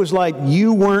it was like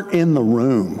you weren't in the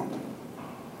room.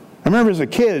 I remember as a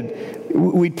kid,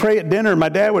 we'd pray at dinner, and my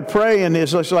dad would pray, and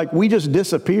it's just like we just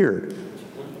disappeared.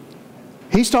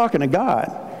 He's talking to God.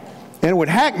 And it would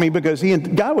hack me because he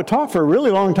and God would talk for a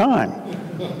really long time.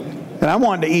 And I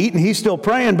wanted to eat, and he's still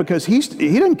praying because he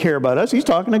didn't care about us. He's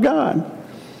talking to God.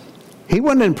 He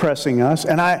wasn't impressing us,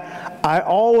 and I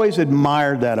always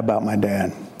admired that about my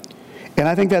dad. And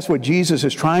I think that's what Jesus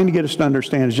is trying to get us to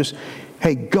understand is just,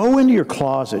 hey, go into your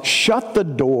closet, shut the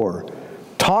door,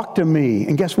 talk to me,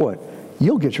 and guess what?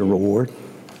 You'll get your reward.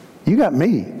 You got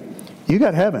me. You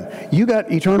got heaven. You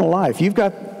got eternal life. You've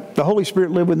got the Holy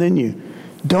Spirit live within you.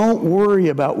 Don't worry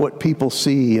about what people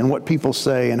see and what people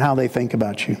say and how they think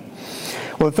about you.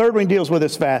 Well, the third one deals with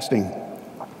is fasting.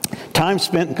 Time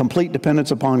spent in complete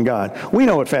dependence upon God. We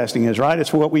know what fasting is, right?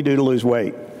 It's what we do to lose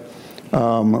weight.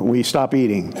 We stop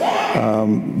eating.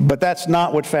 But that's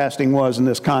not what fasting was in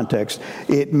this context.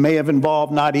 It may have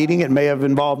involved not eating. It may have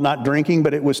involved not drinking.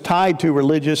 But it was tied to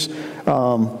religious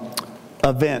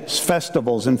events,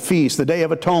 festivals, and feasts. The Day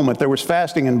of Atonement, there was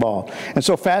fasting involved. And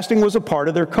so fasting was a part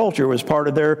of their culture. It was part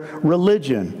of their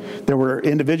religion. There were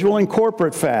individual and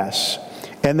corporate fasts.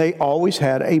 And they always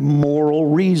had a moral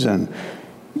reason.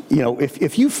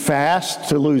 If you fast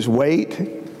to lose weight,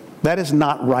 that is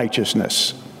not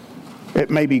righteousness. It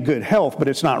may be good health, but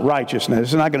it's not righteousness.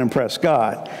 It's not going to impress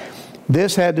God.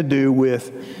 This had to do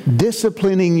with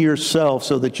disciplining yourself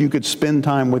so that you could spend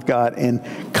time with God and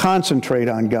concentrate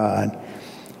on God.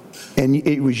 And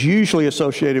it was usually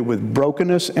associated with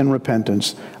brokenness and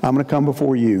repentance. I'm going to come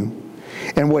before you.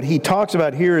 And what he talks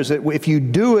about here is that if you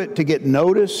do it to get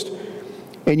noticed,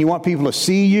 and you want people to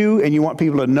see you, and you want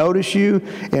people to notice you,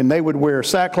 and they would wear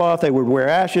sackcloth, they would wear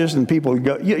ashes, and people would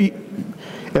go.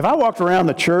 If I walked around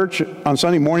the church on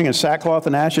Sunday morning in sackcloth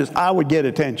and ashes, I would get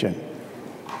attention.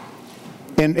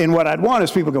 And what I'd want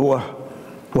is people to go, well,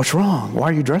 what's wrong? Why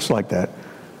are you dressed like that?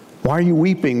 Why are you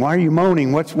weeping? Why are you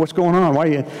moaning? What's going on?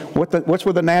 What's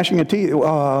with the gnashing of teeth?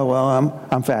 Well,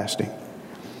 I'm fasting.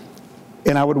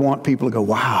 And I would want people to go,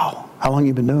 wow, how long have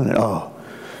you been doing it? Oh,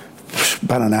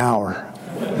 about an hour.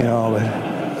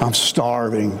 But I'm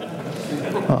starving.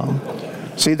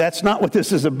 See, that's not what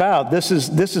this is about. This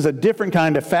is a different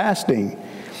kind of fasting.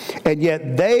 And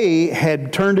yet they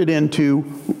had turned it into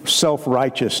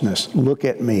self-righteousness. Look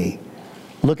at me.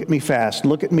 Look at me fast.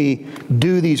 Look at me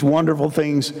do these wonderful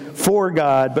things for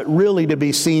God, but really to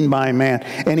be seen by man.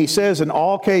 And he says in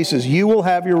all cases, you will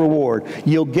have your reward.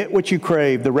 You'll get what you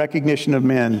crave, the recognition of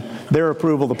men, their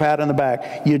approval, the pat on the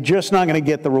back. You're just not going to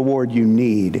get the reward you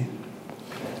need.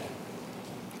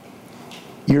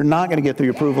 You're not going to get the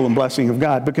approval and blessing of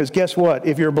God because guess what?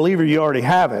 If you're a believer, you already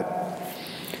have it.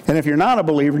 And if you're not a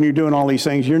believer and you're doing all these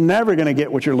things, you're never going to get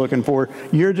what you're looking for.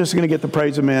 You're just going to get the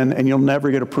praise of men and you'll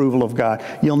never get approval of God.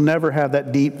 You'll never have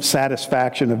that deep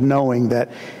satisfaction of knowing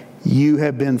that you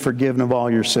have been forgiven of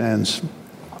all your sins.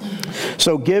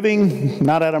 So giving,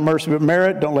 not out of mercy but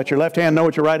merit. Don't let your left hand know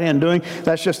what your right hand is doing.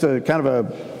 That's just a kind of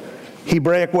a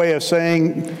Hebraic way of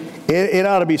saying it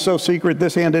ought to be so secret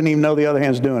this hand didn't even know the other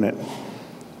hand's doing it.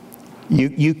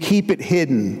 You keep it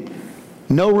hidden.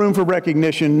 No room for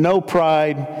recognition, no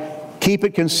pride. Keep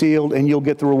it concealed and you'll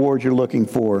get the reward you're looking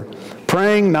for.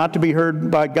 Praying not to be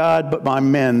heard by God but by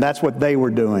men. That's what they were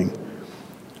doing.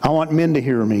 I want men to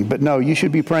hear me. But no, you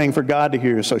should be praying for God to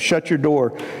hear you. So shut your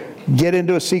door Get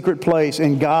into a secret place,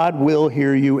 and God will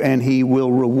hear you, and He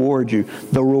will reward you.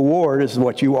 The reward is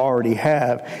what you already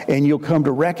have, and you'll come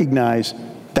to recognize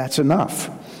that's enough.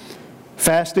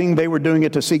 Fasting, they were doing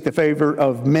it to seek the favor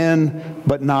of men,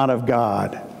 but not of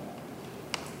God.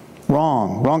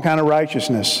 Wrong kind of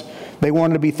righteousness. They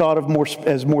wanted to be thought of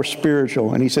as more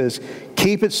spiritual. And He says,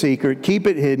 keep it secret, keep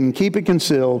it hidden, keep it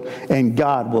concealed, and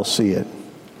God will see it.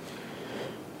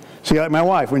 See, like my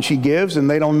wife, when she gives and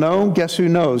they don't know, guess who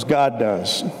knows? God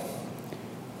does.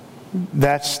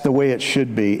 That's the way it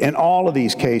should be in all of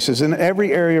these cases, in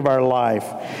every area of our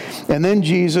life. And then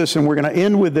Jesus, and we're going to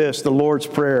end with this, the Lord's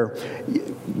Prayer.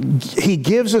 He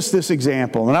gives us this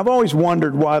example. And I've always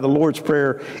wondered why the Lord's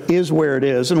Prayer is where it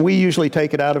is. And we usually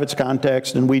take it out of its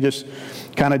context and we just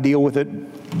kind of deal with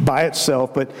it by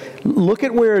itself. But look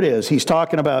at where it is. He's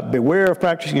talking about beware of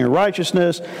practicing your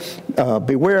righteousness,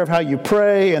 beware of how you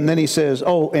pray. And then he says,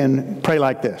 oh, and pray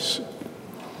like this.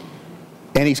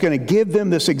 And he's going to give them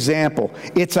this example.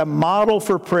 It's a model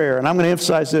for prayer. And I'm going to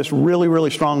emphasize this really, really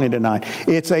strongly tonight.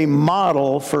 It's a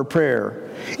model for prayer.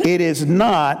 It is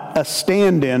not a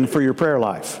stand-in for your prayer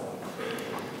life.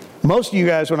 Most of you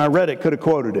guys, when I read it, could have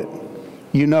quoted it.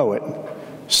 You know it.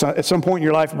 So at some point in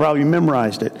your life, you probably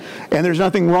memorized it. And there's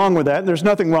nothing wrong with that. There's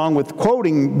nothing wrong with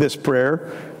quoting this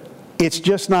prayer. It's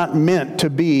just not meant to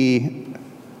be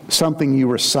something you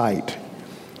recite.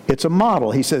 It's a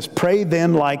model. He says, pray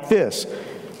then like this.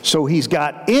 So he's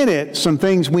got in it some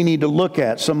things we need to look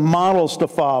at, some models to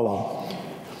follow.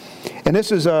 And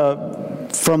this is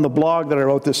from the blog that I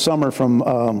wrote this summer from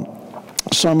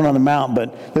Sermon on the Mount,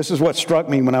 but this is what struck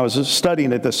me when I was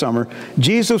studying it this summer.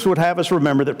 Jesus would have us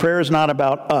remember that prayer is not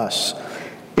about us.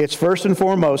 It's first and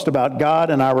foremost about God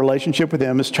and our relationship with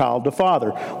Him as child to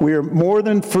Father. We are more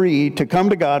than free to come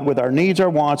to God with our needs, our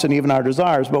wants, and even our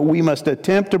desires, but we must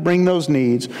attempt to bring those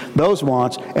needs, those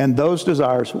wants, and those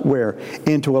desires where?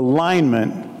 Into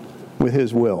alignment with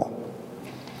His will.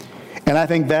 And I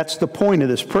think that's the point of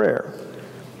this prayer.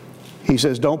 He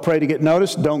says, don't pray to get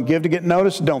noticed, don't give to get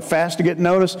noticed, don't fast to get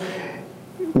noticed.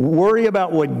 Worry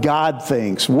about what God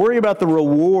thinks. Worry about the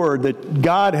reward that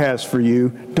God has for you.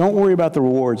 Don't worry about the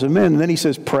rewards of men. And then he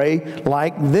says, pray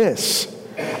like this.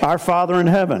 Our Father in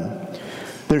heaven.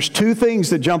 There's two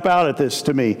things that jump out at this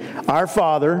to me. Our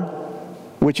Father,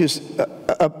 which is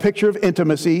a picture of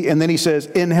intimacy, and then he says,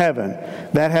 in heaven.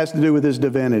 That has to do with His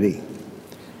divinity.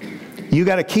 You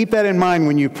got to keep that in mind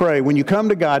when you pray. When you come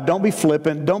to God, don't be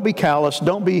flippant, don't be callous,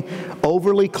 don't be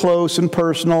overly close and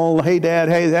personal. Hey, Dad,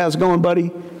 hey, how's it going, buddy?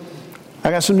 I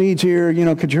got some needs here,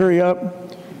 could you hurry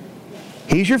up?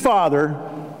 He's your Father,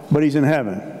 but He's in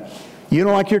heaven. You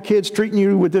don't like your kids treating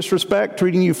you with disrespect,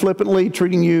 treating you flippantly,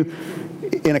 treating you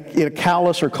in a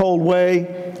callous or cold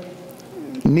way?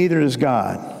 Neither does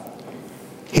God.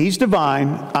 He's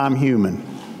divine, I'm human.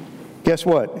 Guess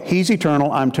what? He's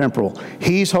eternal, I'm temporal.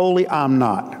 He's holy, I'm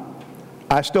not.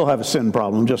 I still have a sin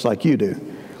problem just like you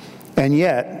do. And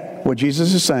yet, what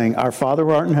Jesus is saying, our Father who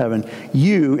art in heaven,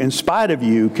 you, in spite of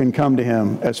you, can come to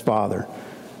Him as Father.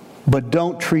 But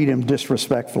don't treat Him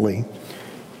disrespectfully.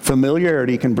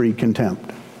 Familiarity can breed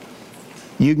contempt.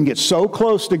 You can get so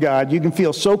close to God, you can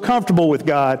feel so comfortable with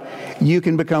God, you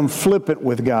can become flippant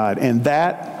with God. And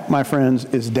that, my friends,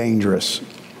 is dangerous.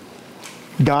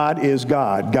 God is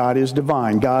God. God is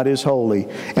divine. God is holy.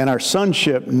 And our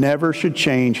sonship never should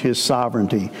change His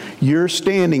sovereignty. You're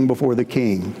standing before the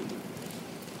King.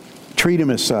 Treat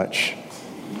Him as such.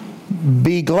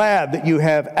 Be glad that you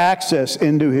have access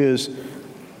into His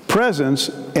presence.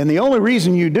 And the only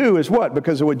reason you do is what?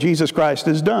 Because of what Jesus Christ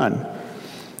has done.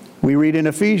 We read in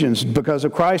Ephesians, because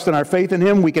of Christ and our faith in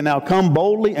Him, we can now come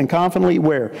boldly and confidently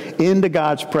where? Into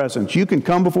God's presence. You can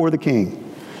come before the King.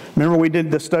 Remember we did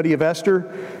the study of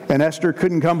Esther, and Esther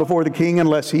couldn't come before the king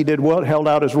unless he did what? Held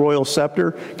out his royal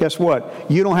scepter. Guess what?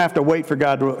 You don't have to wait for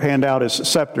God to hand out His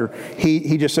scepter.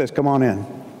 He just says, come on in.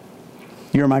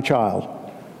 You're my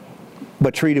child.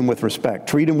 But treat him with respect.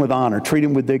 Treat him with honor. Treat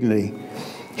him with dignity.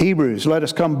 Hebrews, let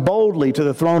us come boldly to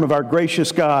the throne of our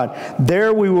gracious God.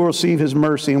 There we will receive His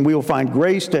mercy, and we will find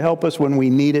grace to help us when we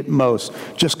need it most.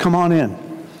 Just come on in.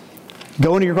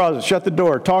 Go into your closet, shut the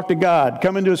door, talk to God,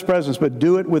 come into His presence, but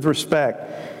do it with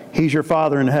respect. He's your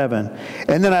Father in heaven.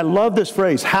 And then I love this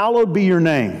phrase, hallowed be your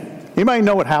name. Anybody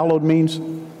know what hallowed means?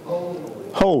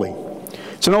 Holy.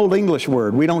 It's an old English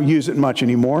word. We don't use it much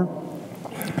anymore.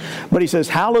 But he says,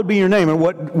 hallowed be your name. And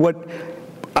what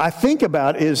I think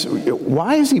about is,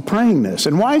 why is he praying this?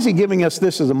 And why is he giving us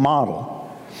this as a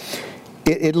model?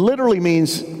 It literally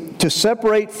means to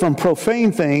separate from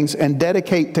profane things and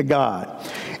dedicate to God.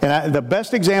 And the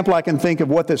best example I can think of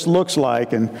what this looks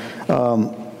like, and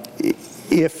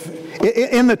if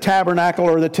In the tabernacle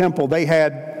or the temple, they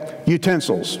had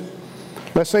utensils.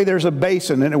 Let's say there's a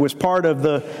basin, and it was part of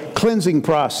the cleansing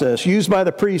process used by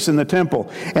the priests in the temple.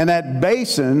 And that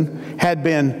basin had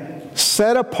been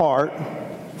set apart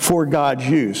for God's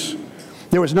use.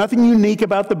 There was nothing unique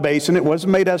about the basin. It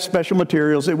wasn't made out of special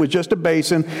materials. It was just a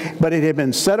basin, but it had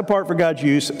been set apart for God's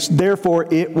use. Therefore,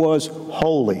 it was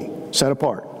holy, set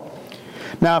apart.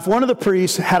 Now, if one of the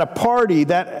priests had a party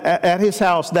at his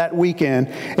house that weekend,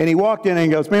 and he walked in and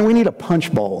he goes, man, we need a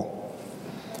punch bowl.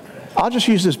 I'll just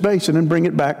use this basin and bring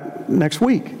it back next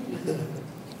week.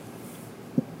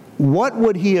 What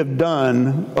would he have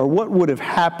done, or what would have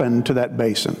happened to that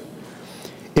basin?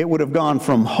 It would have gone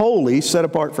from holy, set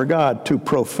apart for God, to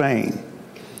profane,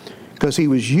 because he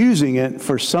was using it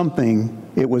for something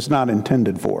it was not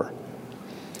intended for.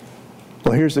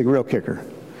 Well, here's the real kicker.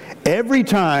 Every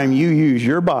time you use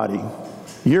your body,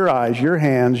 your eyes, your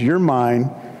hands, your mind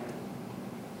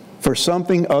for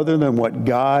something other than what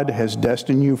God has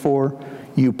destined you for,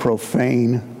 you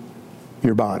profane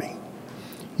your body.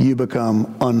 You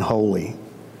become unholy,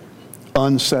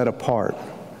 unset apart.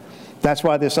 That's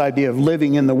why this idea of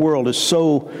living in the world is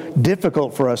so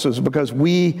difficult for us, is because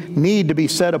we need to be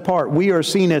set apart. We are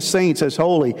seen as saints, as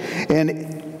holy.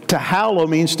 And to hallow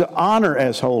means to honor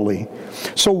as holy.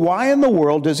 So why in the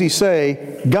world does he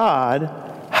say, God,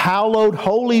 hallowed,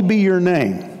 holy be your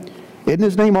name? Isn't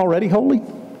his name already holy?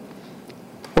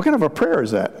 What kind of a prayer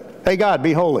is that? Hey, God,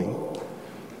 be holy.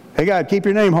 Hey, God, keep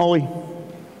your name holy.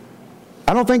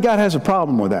 I don't think God has a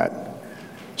problem with that.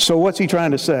 So what's he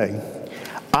trying to say?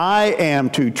 I am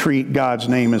to treat God's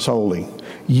name as holy.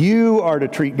 You are to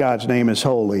treat God's name as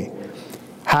holy.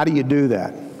 How do you do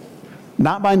that?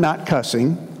 Not by not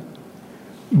cussing,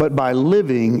 but by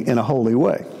living in a holy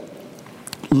way.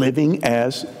 Living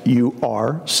as you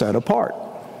are set apart.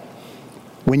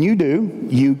 When you do,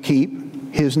 you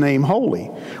keep his name holy.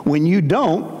 When you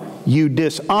don't, you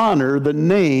dishonor the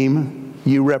name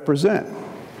you represent.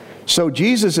 So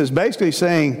Jesus is basically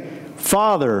saying,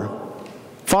 Father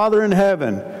in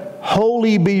heaven,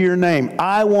 holy be your name.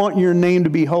 I want your name to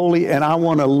be holy, and I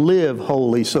want to live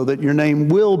holy so that your name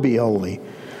will be holy.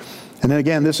 And then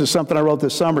again, this is something I wrote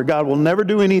this summer. God will never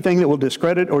do anything that will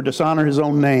discredit or dishonor his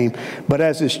own name. But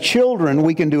as his children,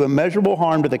 we can do immeasurable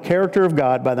harm to the character of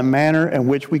God by the manner in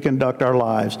which we conduct our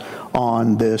lives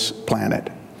on this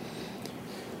planet.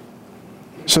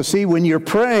 So see, when you're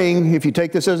praying, if you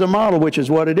take this as a model, which is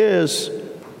what it is,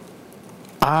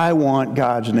 I want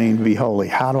God's name to be holy.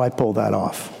 How do I pull that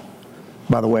off?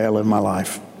 By the way I live my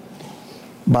life.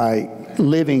 By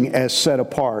living as set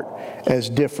apart, as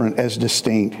different, as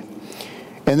distinct.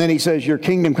 And then he says, your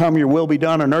kingdom come, your will be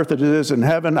done on earth as it is in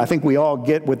heaven. I think we all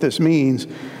get what this means.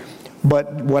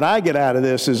 But what I get out of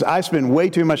this is I spend way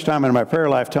too much time in my prayer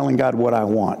life telling God what I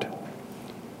want.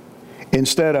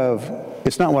 Instead of,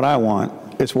 it's not what I want,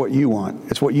 it's what you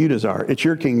want. It's what you desire. It's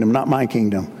your kingdom, not my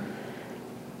kingdom.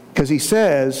 Because he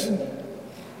says,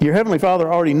 your heavenly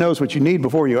Father already knows what you need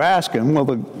before you ask him. Well,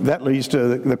 that leads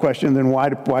to the question, then why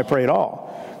pray at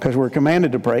all? Because we're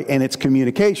commanded to pray, and it's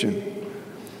communication.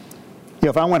 You know,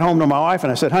 if I went home to my wife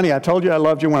and I said, honey, I told you I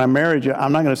loved you when I married you,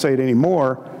 I'm not going to say it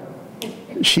anymore,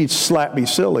 she'd slap me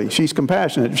silly. She's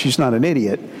compassionate. She's not an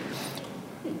idiot.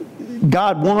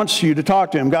 God wants you to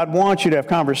talk to him. God wants you to have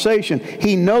conversation.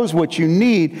 He knows what you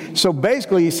need. So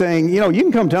basically he's saying, you know, you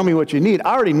can come tell me what you need.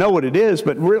 I already know what it is,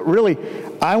 but really,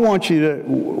 I want you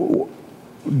to,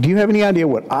 do you have any idea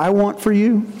what I want for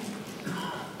you?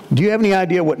 Do you have any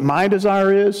idea what my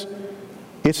desire is?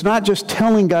 It's not just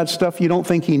telling God stuff you don't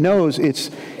think he knows. It's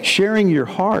sharing your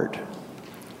heart.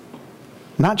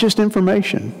 Not just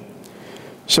information.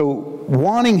 So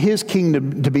wanting his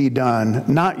kingdom to be done,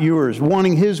 not yours,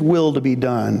 wanting his will to be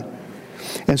done.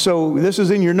 And so this is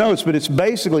in your notes, but it's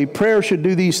basically prayer should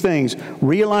do these things.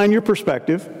 Realign your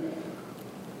perspective.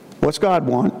 What's God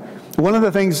want? One of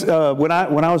the things when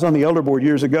I was on the elder board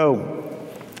years ago,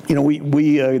 you know,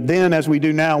 we then, as we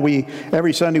do now,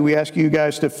 every Sunday we ask you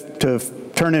guys to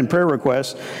turn in prayer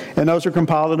requests, and those are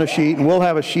compiled on a sheet, and we'll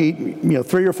have a sheet, you know,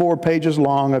 3 or 4 pages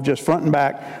long of just front and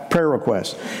back prayer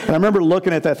requests. And I remember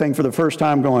looking at that thing for the first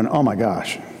time going, oh my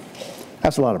gosh,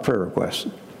 that's a lot of prayer requests.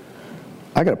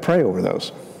 I got to pray over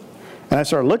those. And I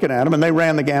started looking at them, and they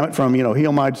ran the gamut from, you know,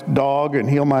 heal my dog and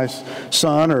heal my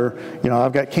son, or, you know,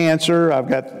 I've got cancer,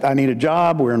 I need a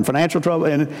job, we're in financial trouble.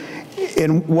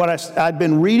 And what I'd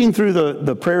been reading through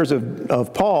the prayers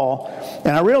of Paul,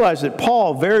 and I realized that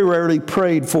Paul very rarely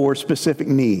prayed for specific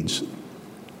needs.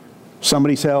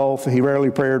 Somebody's health, he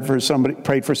rarely prayed for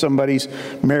somebody's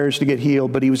marriage to get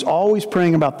healed, but he was always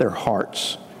praying about their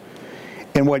hearts.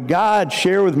 And what God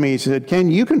shared with me, he said,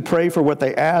 Ken, you can pray for what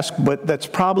they ask, but that's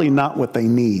probably not what they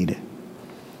need.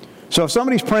 So if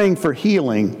somebody's praying for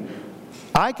healing,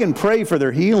 I can pray for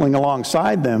their healing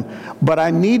alongside them, but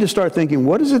I need to start thinking,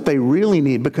 what is it they really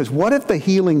need? Because what if the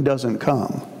healing doesn't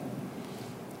come?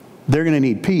 They're going to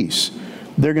need peace.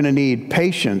 They're going to need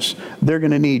patience. They're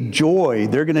going to need joy.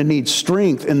 They're going to need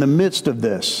strength in the midst of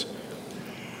this.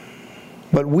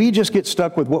 But we just get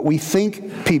stuck with what we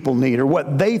think people need or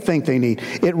what they think they need.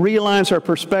 It realigns our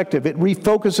perspective. It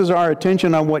refocuses our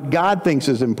attention on what God thinks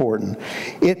is important.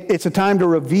 It's a time to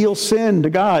reveal sin to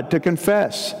God, to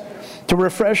confess, to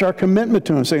refresh our commitment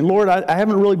to Him, saying, Lord, I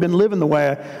haven't really been living the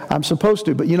way I'm supposed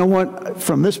to, but you know what?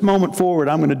 From this moment forward,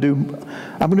 I'm going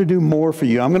to do more for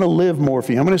you. I'm going to live more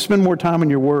for you. I'm going to spend more time in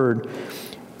your Word.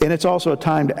 And it's also a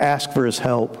time to ask for His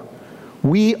help.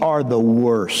 We are the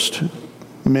worst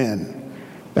men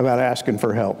about asking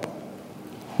for help.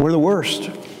 We're the worst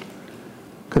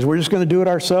because we're just going to do it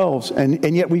ourselves.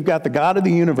 And yet we've got the God of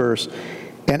the universe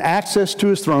and access to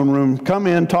His throne room. Come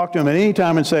in, talk to Him at any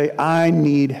time and say, I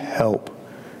need help.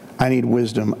 I need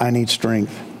wisdom. I need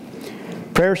strength.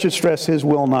 Prayer should stress His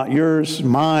will, not yours,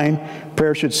 mine.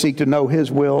 Prayer should seek to know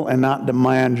His will and not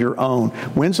demand your own.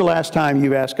 When's the last time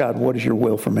you've asked God, what is your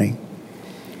will for me?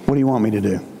 What do you want me to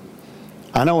do?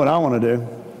 I know what I want to do.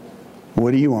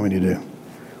 What do you want me to do?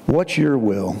 What's your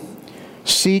will?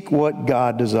 Seek what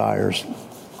God desires.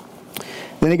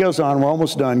 Then he goes on, we're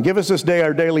almost done. Give us this day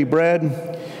our daily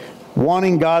bread.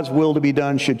 Wanting God's will to be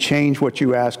done should change what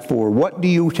you ask for. What do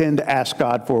you tend to ask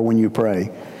God for when you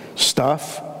pray?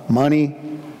 Stuff, money,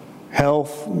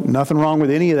 health. Nothing wrong with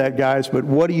any of that, guys, but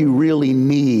what do you really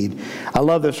need? I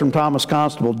love this from Thomas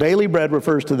Constable. Daily bread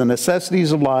refers to the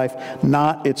necessities of life,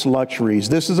 not its luxuries.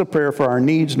 This is a prayer for our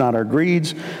needs, not our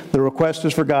greeds. The request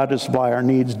is for God to supply our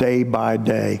needs day by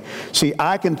day. See,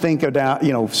 I can think about,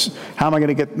 how am I going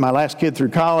to get my last kid through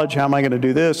college? How am I going to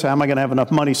do this? How am I going to have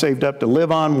enough money saved up to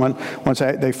live on once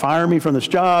they fire me from this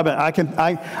job? And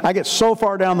I get so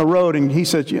far down the road, and he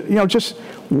says, just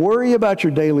worry about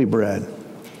your daily bread.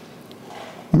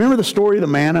 Remember the story of the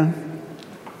manna?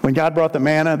 When God brought the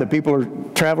manna, the people are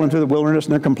traveling through the wilderness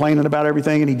and they're complaining about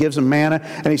everything, and He gives them manna,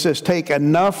 and He says, take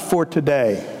enough for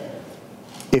today.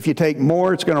 If you take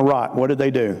more, it's going to rot. What did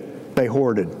they do? They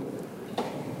hoarded.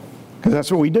 Because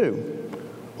that's what we do.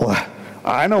 Well,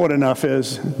 I know what enough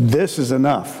is. This is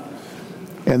enough.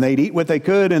 And they'd eat what they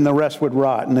could, and the rest would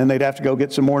rot, and then they'd have to go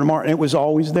get some more tomorrow. And it was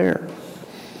always there.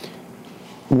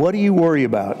 What do you worry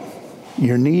about?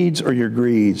 Your needs or your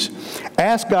greeds?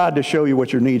 Ask God to show you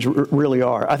what your needs really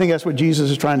are. I think that's what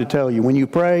Jesus is trying to tell you. When you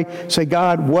pray, say,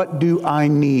 God, what do I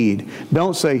need?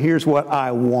 Don't say, here's what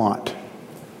I want.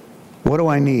 What do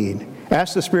I need?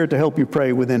 Ask the Spirit to help you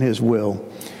pray within His will.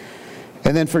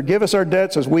 And then forgive us our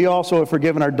debts as we also have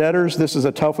forgiven our debtors. This is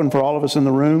a tough one for all of us in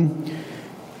the room.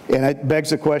 And it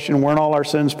begs the question, weren't all our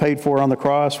sins paid for on the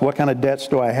cross? What kind of debts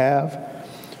do I have?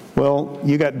 Well,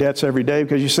 you got debts every day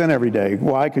because you sin every day.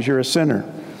 Why? Because you're a sinner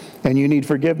and you need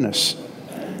forgiveness.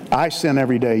 I sin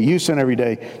every day. You sin every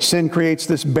day. Sin creates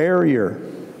this barrier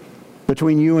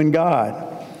between you and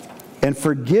God. And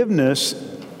forgiveness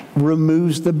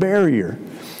removes the barrier.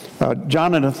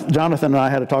 Jonathan and I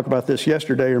had to talk about this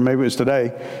yesterday, or maybe it was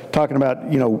today, talking about,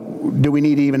 do we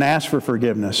need to even ask for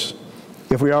forgiveness?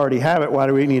 If we already have it, why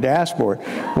do we need to ask for it?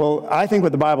 Well, I think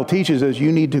what the Bible teaches is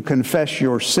you need to confess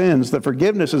your sins. The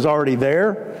forgiveness is already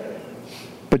there,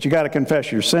 but you got to confess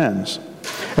your sins.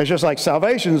 It's just like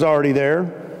salvation is already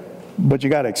there, but you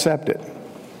got to accept it.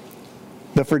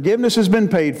 The forgiveness has been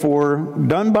paid for,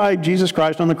 done by Jesus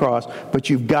Christ on the cross, but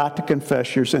you've got to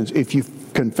confess your sins. If you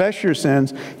confess your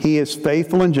sins, He is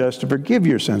faithful and just to forgive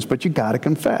your sins, but you got to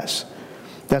confess.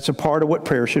 That's a part of what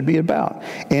prayer should be about.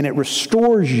 And it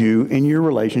restores you in your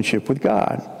relationship with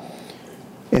God.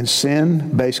 And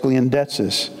sin basically indebts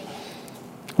us.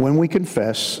 When we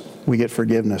confess, we get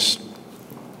forgiveness.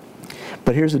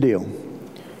 But here's the deal.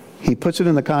 He puts it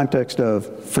in the context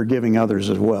of forgiving others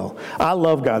as well. I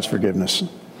love God's forgiveness.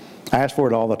 I ask for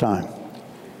it all the time.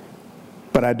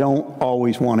 But I don't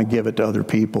always want to give it to other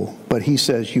people. But He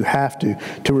says you have to.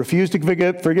 To refuse to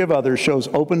forgive others shows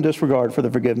open disregard for the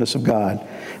forgiveness of God.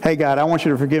 Hey, God, I want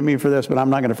you to forgive me for this, but I'm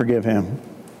not going to forgive him.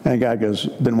 And God goes,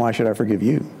 then why should I forgive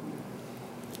you?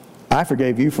 I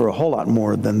forgave you for a whole lot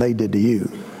more than they did to you.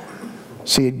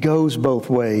 See, it goes both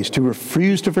ways. To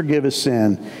refuse to forgive a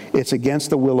sin, it's against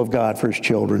the will of God for His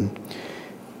children.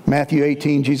 Matthew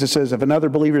 18, Jesus says, if another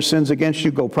believer sins against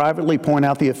you, go privately, point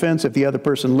out the offense. If the other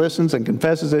person listens and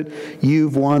confesses it,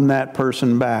 you've won that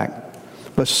person back.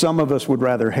 But some of us would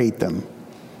rather hate them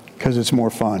because it's more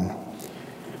fun.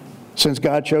 Since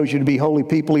God chose you to be holy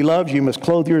people He loves, you must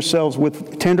clothe yourselves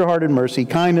with tenderhearted mercy,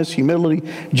 kindness, humility,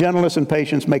 gentleness, and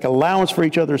patience. Make allowance for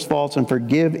each other's faults and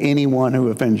forgive anyone who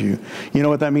offends you. You know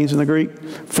what that means in the Greek?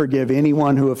 Forgive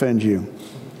anyone who offends you.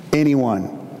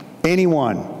 Anyone.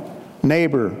 Anyone.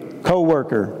 Neighbor,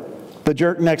 co-worker, the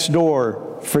jerk next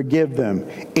door, forgive them.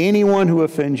 Anyone who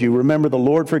offends you, remember the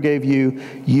Lord forgave you,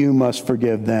 you must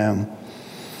forgive them.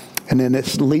 And then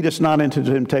it's lead us not into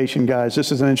temptation, guys.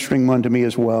 This is an interesting one to me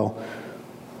as well.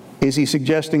 Is he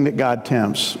suggesting that God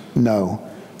tempts? No,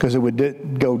 because it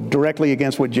would go directly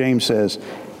against what James says.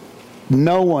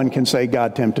 No one can say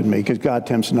God tempted me, because God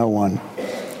tempts no one.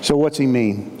 So what's he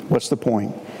mean? What's the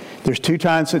point? There's two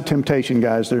kinds of temptation,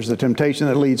 guys. There's the temptation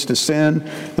that leads to sin.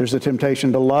 There's the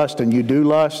temptation to lust, and you do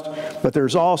lust. But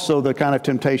there's also the kind of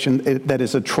temptation that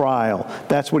is a trial.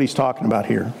 That's what he's talking about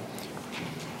here.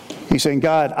 He's saying,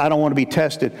 God, I don't want to be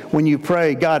tested. When you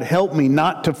pray, God, help me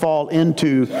not to fall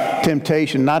into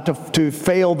temptation, not to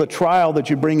fail the trial that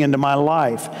you bring into my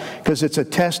life, because it's a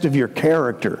test of your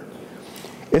character.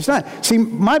 It's not. See,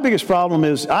 my biggest problem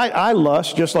is I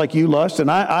lust just like you lust,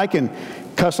 and I can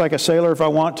cuss like a sailor if I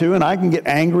want to, and I can get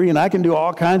angry, and I can do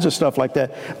all kinds of stuff like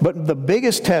that. But the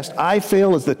biggest test I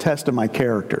fail is the test of my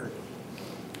character.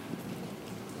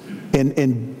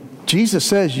 And Jesus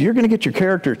says you're going to get your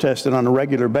character tested on a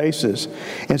regular basis.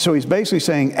 And so he's basically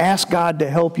saying, ask God to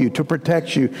help you, to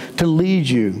protect you, to lead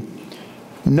you.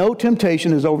 No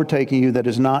temptation is overtaking you that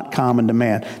is not common to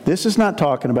man. This is not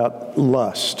talking about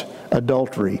lust,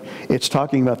 adultery. It's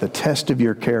talking about the test of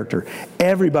your character.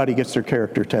 Everybody gets their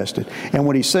character tested. And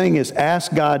what he's saying is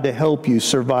ask God to help you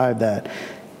survive that.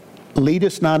 Lead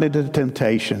us not into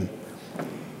temptation,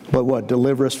 but what?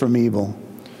 Deliver us from evil.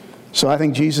 So I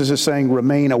think Jesus is saying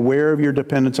remain aware of your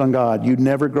dependence on God. You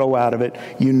never grow out of it.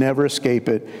 You never escape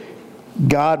it.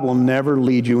 God will never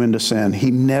lead you into sin.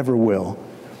 He never will.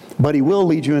 But He will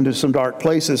lead you into some dark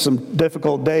places, some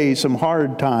difficult days, some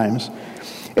hard times.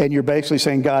 And you're basically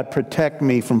saying, God, protect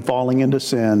me from falling into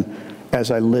sin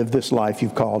as I live this life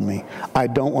you've called me. I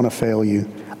don't want to fail you.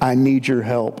 I need your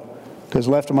help, because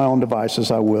left to my own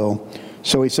devices, I will.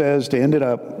 So he says, to end it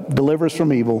up, deliver us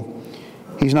from evil.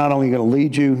 He's not only going to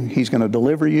lead you, He's going to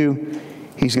deliver you.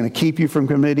 He's going to keep you from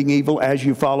committing evil as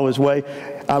you follow His way.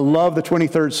 I love the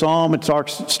 23rd Psalm. It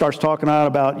starts talking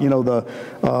about,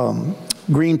 the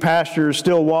green pastures,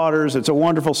 still waters. It's a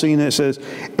wonderful scene that says,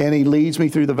 and He leads me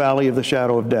through the valley of the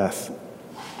shadow of death.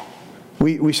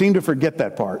 We seem to forget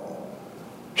that part.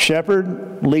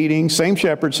 Shepherd leading, same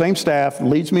shepherd, same staff,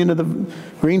 leads me into the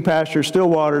green pasture, still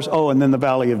waters, and then the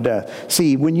valley of death.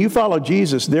 See, when you follow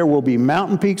Jesus, there will be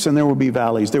mountain peaks and there will be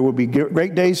valleys. There will be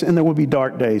great days and there will be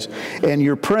dark days. And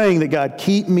you're praying that God,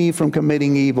 keep me from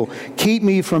committing evil. Keep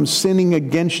me from sinning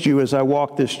against you as I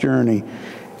walk this journey.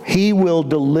 He will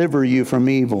deliver you from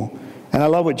evil. And I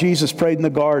love what Jesus prayed in the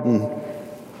garden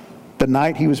the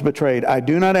night He was betrayed. I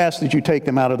do not ask that you take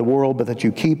them out of the world, but that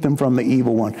you keep them from the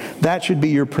evil one. That should be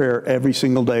your prayer every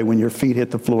single day when your feet hit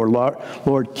the floor.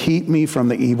 Lord, keep me from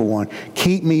the evil one.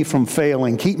 Keep me from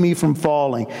failing. Keep me from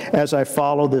falling as I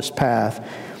follow this path.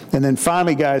 And then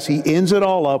finally, guys, He ends it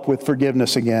all up with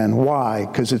forgiveness again. Why?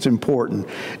 Because it's important.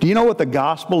 Do you know what the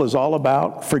gospel is all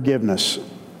about? Forgiveness.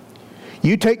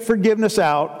 You take forgiveness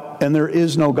out, and there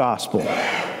is no gospel.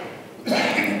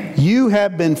 You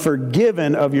have been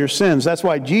forgiven of your sins. That's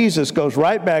why Jesus goes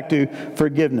right back to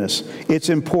forgiveness. It's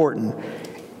important.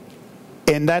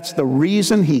 And that's the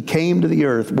reason He came to the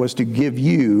earth, was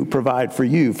to provide for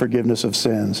you forgiveness of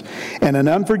sins. And an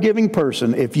unforgiving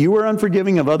person, if you are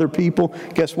unforgiving of other people,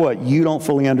 guess what? You don't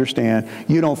fully understand.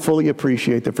 You don't fully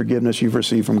appreciate the forgiveness you've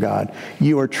received from God.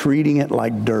 You are treating it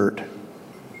like dirt.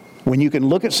 When you can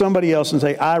look at somebody else and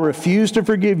say, I refuse to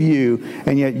forgive you,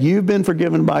 and yet you've been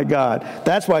forgiven by God.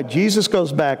 That's why Jesus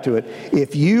goes back to it.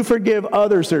 If you forgive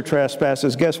others their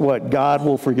trespasses, guess what? God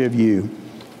will forgive you.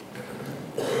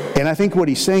 And I think what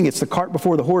he's saying, it's the cart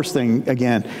before the horse thing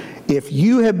again. If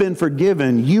you have been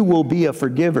forgiven, you will be a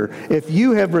forgiver. If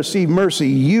you have received mercy,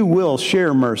 you will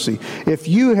share mercy. If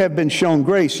you have been shown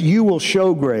grace, you will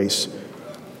show grace.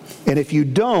 And if you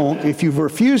don't, if you've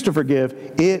refused to forgive,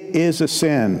 it is a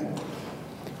sin.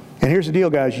 And here's the deal,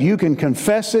 guys. You can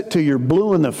confess it till you're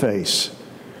blue in the face,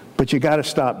 but you got to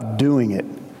stop doing it.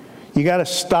 You got to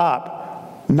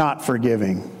stop not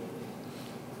forgiving.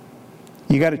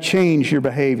 You got to change your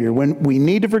behavior. When we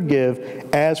need to forgive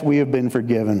as we have been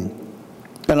forgiven.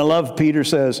 And I love Peter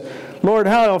says, Lord,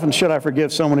 how often should I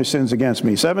forgive someone who sins against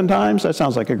me? 7 times? That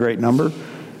sounds like a great number. And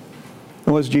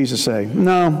what does Jesus say?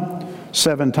 No.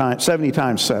 70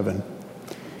 times 7.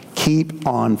 Keep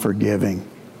on forgiving.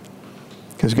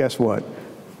 Because guess what?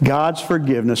 God's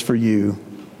forgiveness for you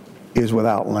is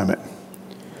without limit.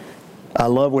 I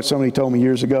love what somebody told me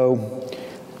years ago.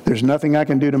 There's nothing I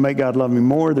can do to make God love me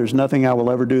more. There's nothing I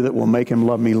will ever do that will make him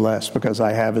love me less, because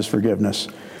I have his forgiveness.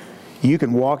 You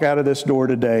can walk out of this door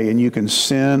today and you can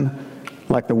sin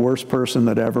like the worst person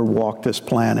that ever walked this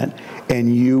planet,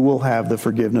 and you will have the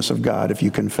forgiveness of God if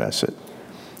you confess it.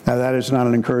 Now, that is not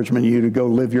an encouragement to you to go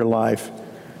live your life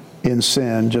in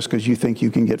sin just because you think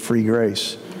you can get free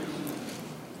grace.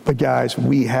 But guys,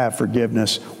 we have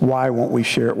forgiveness. Why won't we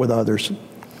share it with others?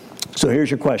 So here's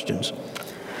your questions.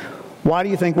 Why do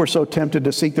you think we're so tempted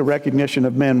to seek the recognition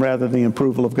of men rather than the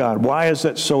approval of God? Why is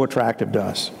that so attractive to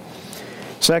us?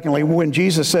 Secondly, when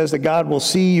Jesus says that God will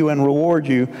see you and reward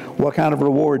you, what kind of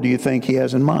reward do you think he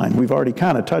has in mind? We've already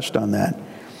kind of touched on that.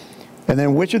 And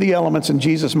then which of the elements in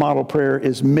Jesus' model prayer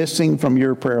is missing from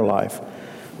your prayer life?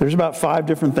 There's about 5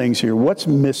 different things here. What's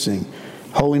missing?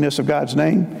 Holiness of God's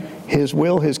name, his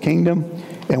will, his kingdom,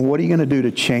 and what are you going to do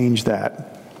to change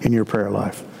that in your prayer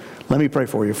life? Let me pray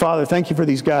for you. Father, thank you for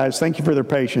these guys. Thank you for their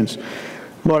patience.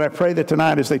 Lord, I pray that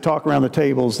tonight as they talk around the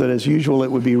tables, that as usual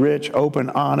it would be rich, open,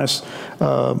 honest,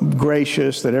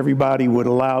 gracious, that everybody would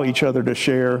allow each other to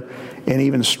share and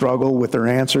even struggle with their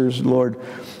answers. Lord,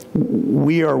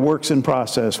 we are works in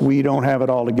process. We don't have it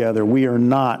all together. We are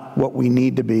not what we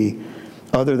need to be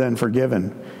other than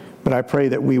forgiven. But I pray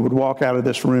that we would walk out of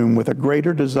this room with a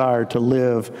greater desire to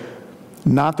live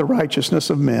not the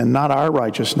righteousness of men, not our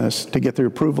righteousness to get the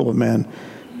approval of men,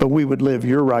 but we would live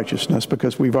your righteousness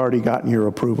because we've already gotten your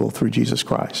approval through Jesus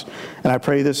Christ. And I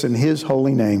pray this in his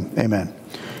holy name. Amen.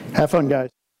 Have fun, guys.